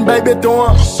ravyen bay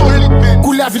béton.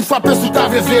 Koulè avine fwa pe sou ta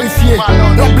vre verifiye.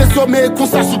 Lòk ble somme kon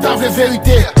sa sou ta vre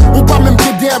verite. Ou pa mèm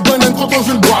te de bonnen quand on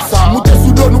joun bois sa. Moute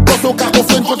sou do nou pos au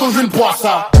kakofren quand on joun bois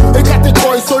sa. Ekate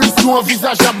ko e solusyon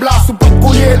envisage à blas. Ou pas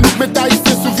konye nou meta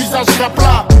iste sou visage rap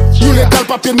la. Nou legal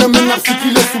papye nan men ap si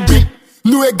ki le sou bit.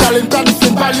 Nous égalen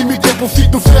planifier pas limité pour fit.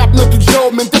 Nous fait apne tout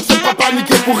jour, même tête pas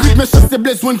paniquer pour rythme. Mais c'est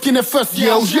Blaze One qui n'est first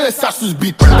yeah, ou j'ai ça sous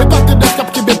beat. Les battes de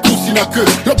cap qui bête tout si n'a que.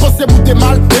 Le poste bouté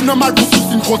mal, et normal pour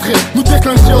sous une contrée. Nous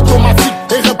déclencher automatique,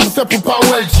 et repousser pour pas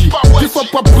OLG. Il faut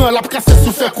pas prendre la casser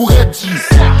sous faire courir G.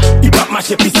 Il va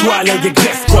marcher pistolet avec des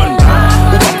graisses connes.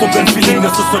 On va comprendre feeling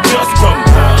dans ce just comme.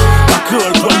 La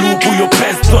créole doit nous pour yo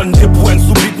pèse tonne. Des points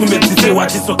sous bit nous mettons des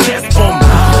wattis sur caisse bombe.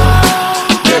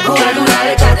 Des points nous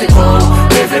la éclaté con.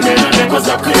 Des vémènes dans des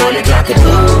causes créole éclaté con.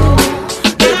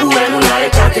 Des points nous la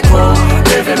éclaté con.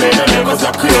 Des vémènes dans des causes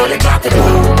créole éclaté con.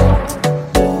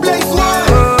 Blaze One,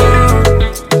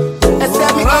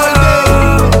 SMI All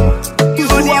Day,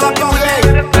 toujours à l'appareil.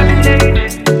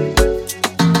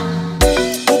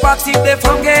 Ou parti des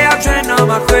femmes qui a jeune dans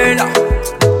ma feuille là.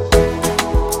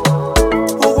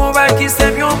 Pour qu'on voit qui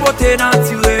s'est bien beauté dans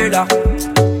tiré là.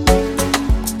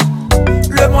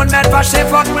 Le monde m'aide pas chez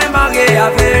fuck me marié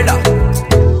avec là.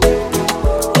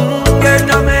 Girl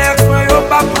dans mes ex moi yo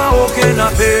pas prend aucun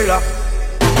appel là.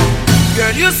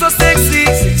 Girl you so sexy.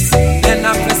 And I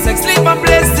feel sexy but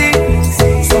blessy.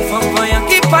 So femme voyant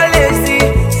qui pas lazy.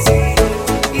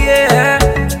 Yeah.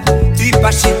 Tu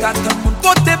pas chita tout le monde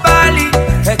pote bali.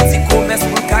 Et tu commerce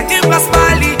pour qu'à place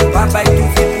bali. Papa tout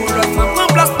fait pour l'autre femme prend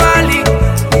place bali.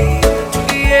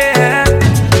 Yeah.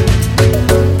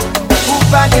 Ou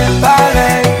pas gain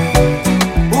pareil.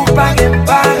 Ou pas gain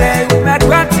pareil. Ou mettre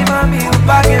parti mami ou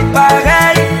pas gain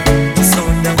pareil. Son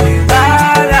d'amour la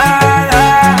la la.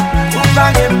 Ou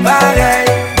pas gain pareil.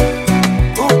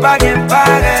 Ou pas gain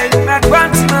pareil. Ou mettre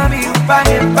parti mami ou pas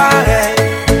gain pareil.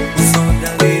 Son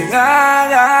d'amour la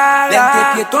la la.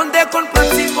 Les piétons décollent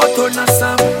parti moto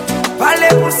ensemble.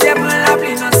 Parler pour s'y prendre la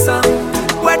pluie ensemble.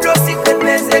 Ouais aussi que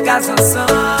baiser gaz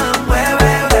ensemble. Ouais.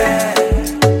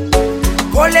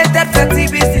 Les têtes fait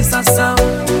du business ensemble.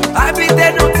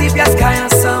 Habiter nos petits pièces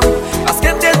ensemble. Parce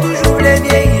qu'on t'est toujours les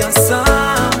vieilles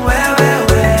ensemble.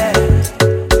 Ouais.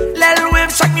 Les loin,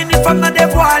 chaque minute, femme dans des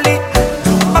voiles.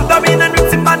 Ma domine dans une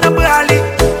petite bande de brali.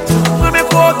 Moi, mes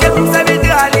coquettes, nous savons de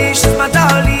rally. She's my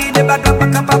darling, des bagues pas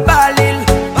capables de l'île.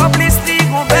 En plus, ils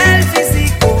ont belle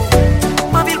physique.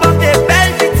 Ma ville, bon, des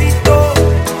belles petites.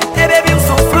 Et baby, on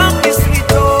s'en flamme, plus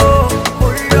suite.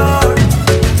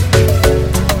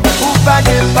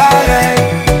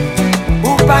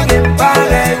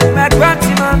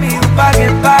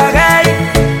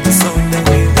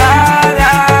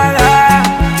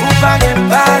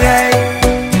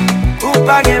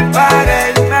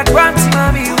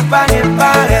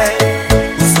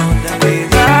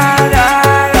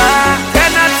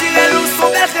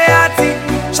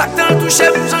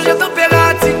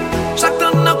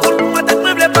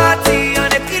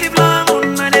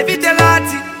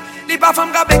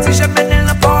 si je mène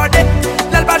l'emporter.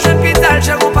 L'alba jeune pital,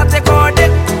 j'ai mon pâté cordé.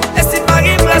 Et si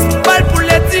Marie me reste une balle pour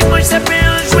les dimanches, c'est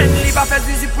bien un joint. Il va faire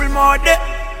zizi pour le morder.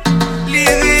 Les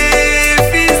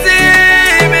refusés,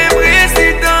 même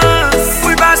résidence.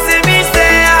 Oui, bah c'est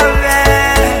misère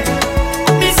avec.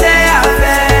 Misère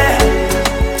avec.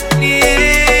 Les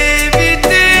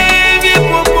éviter, vieux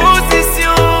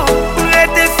propositions. Pour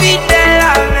être fidèle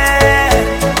avec.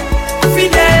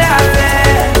 Fidèle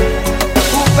avec.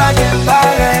 Ou pas qu'un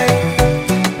pareil.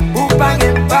 Ou pas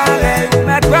qu'un pareil. Ou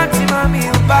mettre un petit mamie.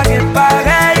 Ou pas qu'un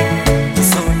pareil.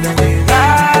 Son nom est la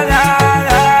la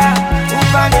la. Ou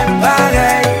pas qu'un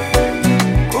pareil.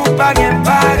 Ou pas qu'un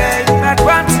pareil. Ou mettre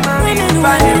un petit mamie. Ou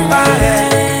pas qu'un pareil.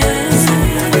 Son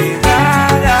nom est la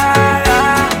la la.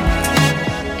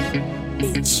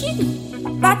 Bitchy,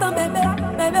 va-t'en bébé,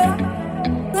 bébé.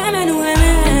 Remets-nous,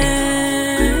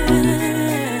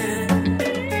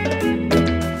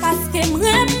 parce que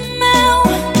m'remets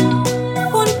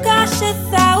pour nous cacher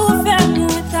ça ou faire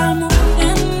nous tellement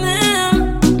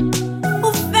j'aime. Ou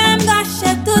faire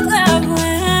m'gâcher tout rêve.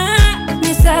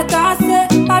 Mais c'est cassé,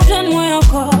 pas besoin de moi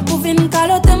encore pour venir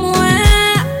caloter moi.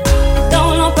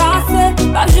 Dans l'an passé,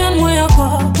 pas besoin de moi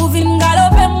encore pour venir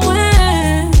galoper moi.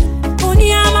 On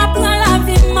y a m'apprend la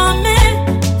vie de ma mère.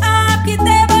 Ah, qui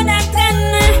t'es bonne à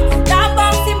traîner.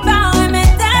 D'abord, si m'pas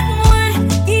remettre tête moi.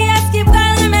 Qui est-ce qui va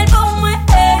remettre pour moi?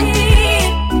 Hey,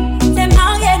 c'est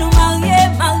marié, nous marié,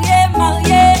 marié,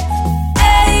 marié.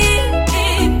 Hey,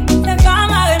 c'est pas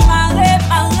marié, marié,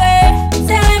 marié.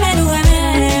 C'est remettre nous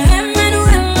remettre, remettre nous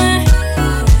remettre.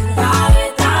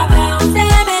 Arrête ta verre. C'est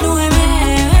remettre nous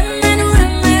remettre, remettre nous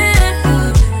remettre.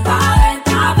 Arrête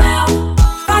ta verre.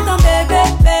 Pas ton bébé,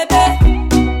 bébé.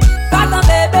 Pas ton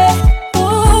bébé.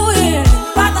 Oui.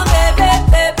 Pas ton bébé,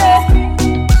 bébé.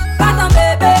 Pas ton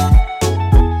bébé.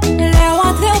 Les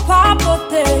rentrées ou pas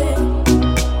porter.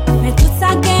 Mais tout ça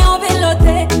gagne en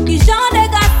véloté. Qui genre de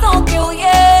garçon qui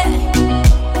ouye.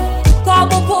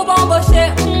 Comme pour m'embaucher.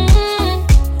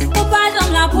 Ou pas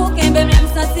j'aime la pour qu'un bébé me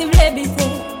sensible et bité.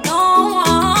 Non.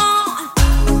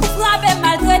 Ou frapper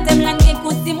maltraiter me langue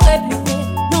qu'on s'y me répliquer.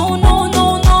 Non, non,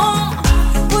 non, non.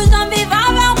 Pour j'en vivre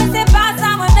avec moi, c'est pas ça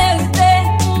me mériter.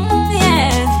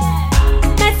 Yeah.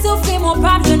 Mais souffrir mon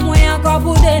pape, je ne moyen encore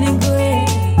pour dénigrer.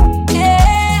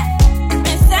 Yeah.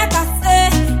 Mais c'est cassé,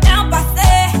 bien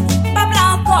passé. Pas là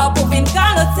encore pour venir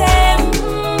caloter.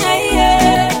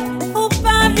 Yeah. Ou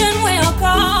pas, je ne moyen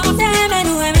encore. C'est aimer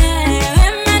nous aimer,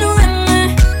 aimer nous aimer.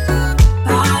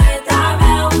 Arrête ta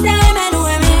verre. C'est aimer nous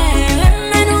aimer,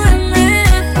 aimer nous aimer.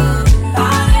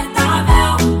 Arrête ta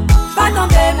verre. Pas ton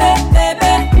bébé,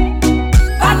 bébé.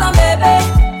 Pas ton bébé.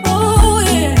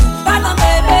 Oui. Pas ton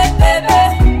bébé, bébé.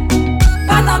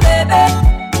 Pas ton bébé.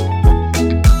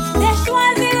 J'ai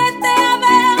choisi rester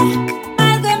avec,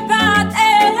 malgré pas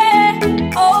errer.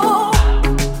 Oh,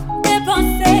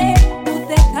 dépenser, tout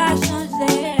est qu'à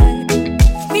changer.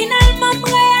 Finalement, me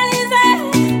réaliser,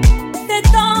 c'est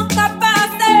temps qu'à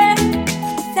passer.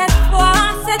 Cette fois,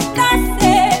 c'est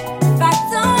assez.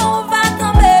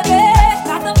 Va-t'en bébé.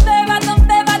 Va-t'en bébé, va-t'en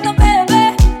bébé, va-t'en bébé.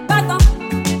 Va-t'en,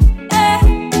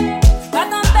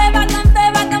 va-t'en bébé, va-t'en bébé,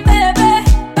 va-t'en bébé.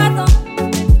 Va-t'en,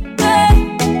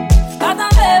 va-t'en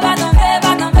bébé, va-t'en bébé,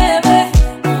 va-t'en bébé.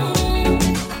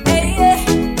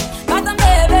 Va-t'en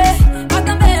bébé,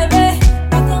 va-t'en bébé.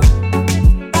 Va-t'en,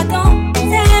 va-t'en.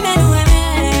 C'est aimer nous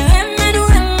aimer, aimer nous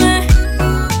aimer.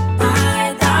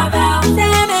 Arrête ta verre.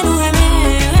 C'est aimer nous aimer,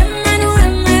 aimer nous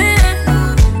aimer.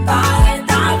 Arrête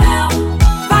ta verre.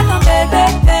 Va-t'en bébé,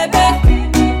 bébé.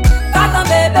 Va-t'en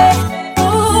bébé.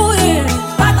 Oui.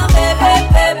 Va-t'en bébé,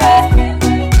 bébé.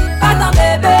 Va-t'en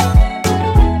bébé.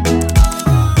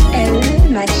 El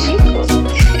Machico.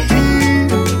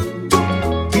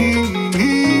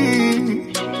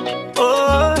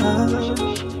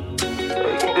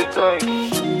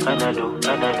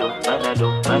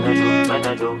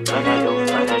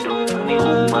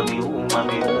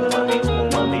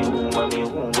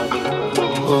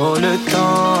 Oh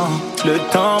le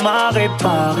temps m'a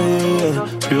réparé.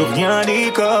 Plus rien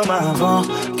n'est comme avant.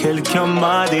 Quelqu'un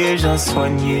m'a déjà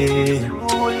soigné.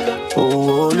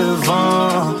 Oh le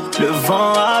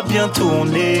vent a bien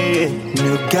tourné.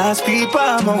 Ne gaspille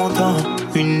pas mon temps.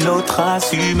 Une autre a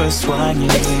su me soigner.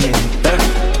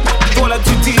 Toi là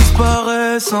tu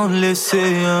disparais sans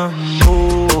laisser un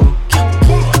mot.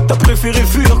 T'as préféré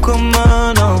fuir comme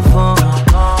un enfant.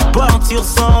 Partir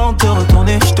sans te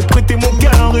retourner. Je t'ai prêté mon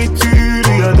cœur et tu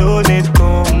lui as donné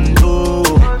ton dos.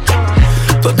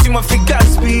 Toi tu m'as fait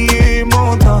gaspiller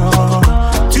mon temps.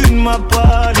 Tu ne m'as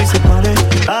pas laissé parler.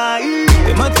 Aïe.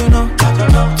 Et maintenant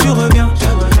tu reviens.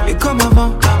 Et comme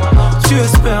avant tu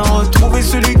espères retrouver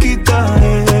celui qui t'a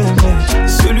aimé.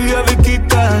 Celui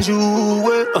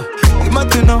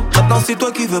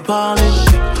veux parler.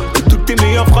 De toutes tes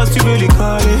meilleures phrases, tu veux les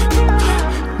coller.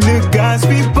 Ne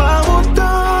gaspille pas mon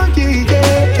temps, yeah.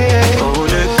 Oh,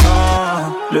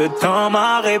 le temps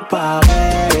m'a réparé.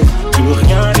 Plus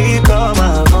rien n'est comme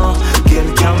avant.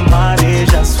 Quelqu'un m'a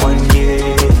déjà soigné.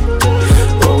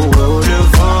 Oh,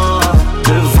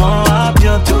 le vent a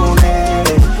bien tourné.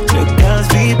 Ne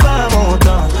gaspille pas mon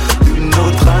temps. Une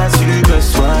autre a su me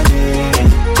soigner.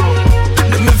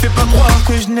 Ne me fais pas croire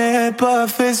que je n'ai pas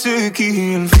fait ce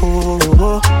qu'il faut.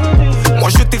 Moi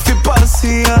je t'ai fait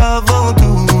passer avant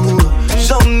tout.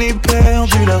 J'en ai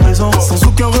perdu la raison. Sans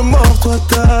aucun remords, toi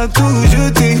t'as tout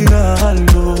jeté à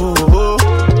l'eau.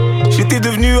 J'étais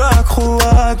devenu accro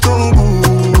à ton goût.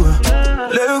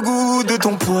 Le goût de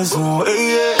ton poison,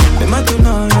 Mais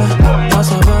maintenant, moi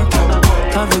ça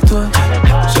va. Avec toi,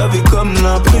 j'avais comme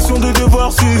l'impression de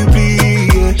devoir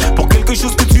supplier pour quelque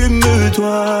chose que tu aimes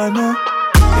toi, non.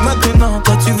 Et maintenant,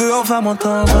 toi tu veux enfin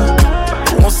m'entendre.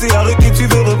 On s'est arrêté, tu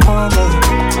veux reprendre.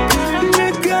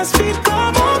 Ne gaspille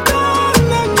pas mon temps.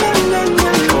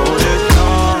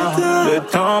 Le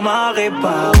temps m'a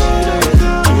réparé.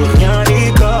 Plus rien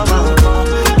n'est comme avant.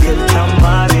 Quelqu'un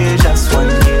m'a déjà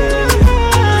soigné.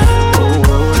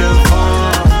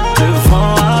 Le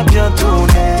vent a bien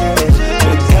tourné.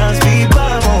 Ne gaspille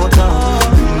pas mon temps.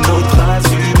 Une autre a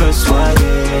su me soigner.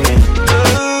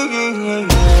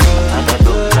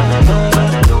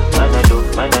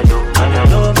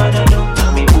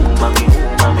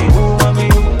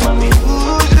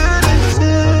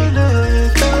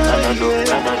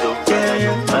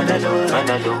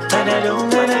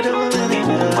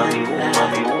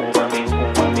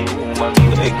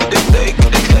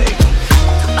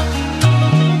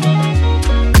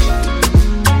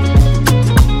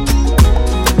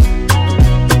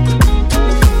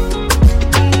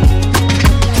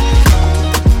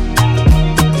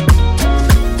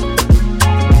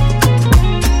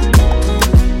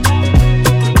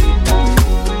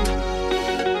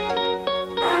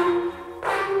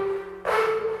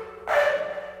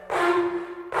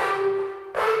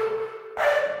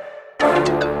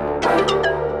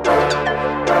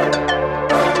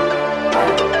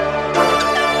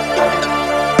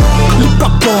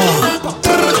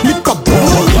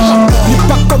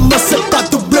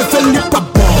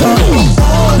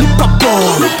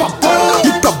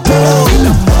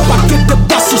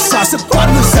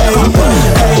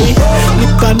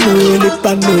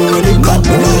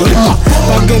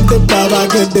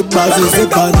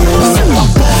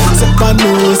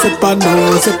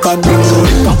 C'est pas nous.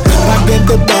 Baguette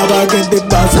de bas, baguette de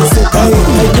bas, c'est pas nous.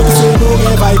 Depuis c'est nous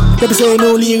gen vibe, depuis c'est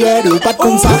nous lire de pas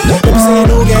comme ça. Depuis c'est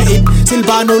nous gen hit, s'il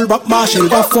va nous le bap marcher, il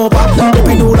va fond pas.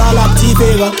 Depuis nous là la petite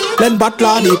verra, l'en bat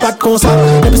là n'est pas de comme ça.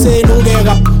 Depuis c'est nous gen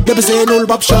rap, depuis c'est nous le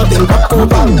bap chanter, le bap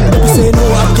combat. Depuis c'est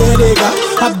nous ap gen des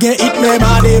gars, ap gen hit même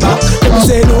à débat. Depuis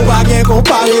c'est nous pas gen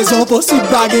comparaison possible,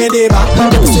 pas gen débat.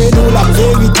 Depuis c'est nous la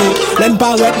vérité, l'en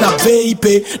paraît la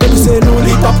VIP. Depuis c'est nous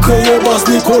les pap créé boss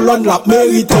les colonnes la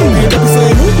mérité. Depuis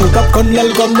c'est nous tap kon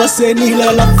l'el comme moi c'est ni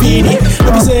la fini.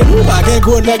 Depuis c'est nous pas gen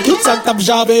gros nèg tout ça tap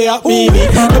javé à mimi.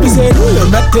 Depuis c'est nous le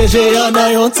mettre géant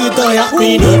dans yon titan y'a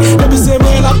fini. Depuis c'est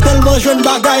moi la tellement jeune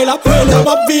bagaille la prele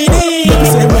m'a fini. Depuis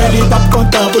c'est moi li pap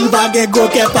content pour le bagay go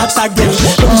qu'est pas sa gueule.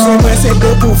 Depuis c'est moi c'est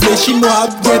deux bouffles chinois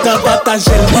bien dans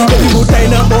partager. Depuis bouteille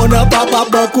nan mon papa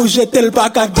beaucoup jeter le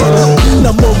pack à gueule.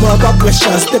 Nan moment pas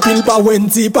chance depuis le pas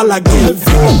Wendy pas la gueule.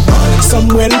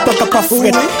 Samuel pas capable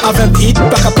fret avec hit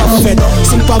pas capable fait.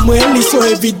 S'il pas moi li so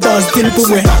évidence dit pour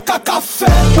moi caca fait.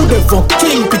 Pour devant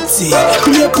king petit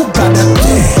prier pour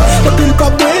gadater. Depuis le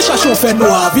pas moi cherche fait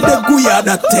noir vide gouillade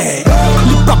à terre.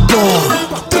 Li pas bon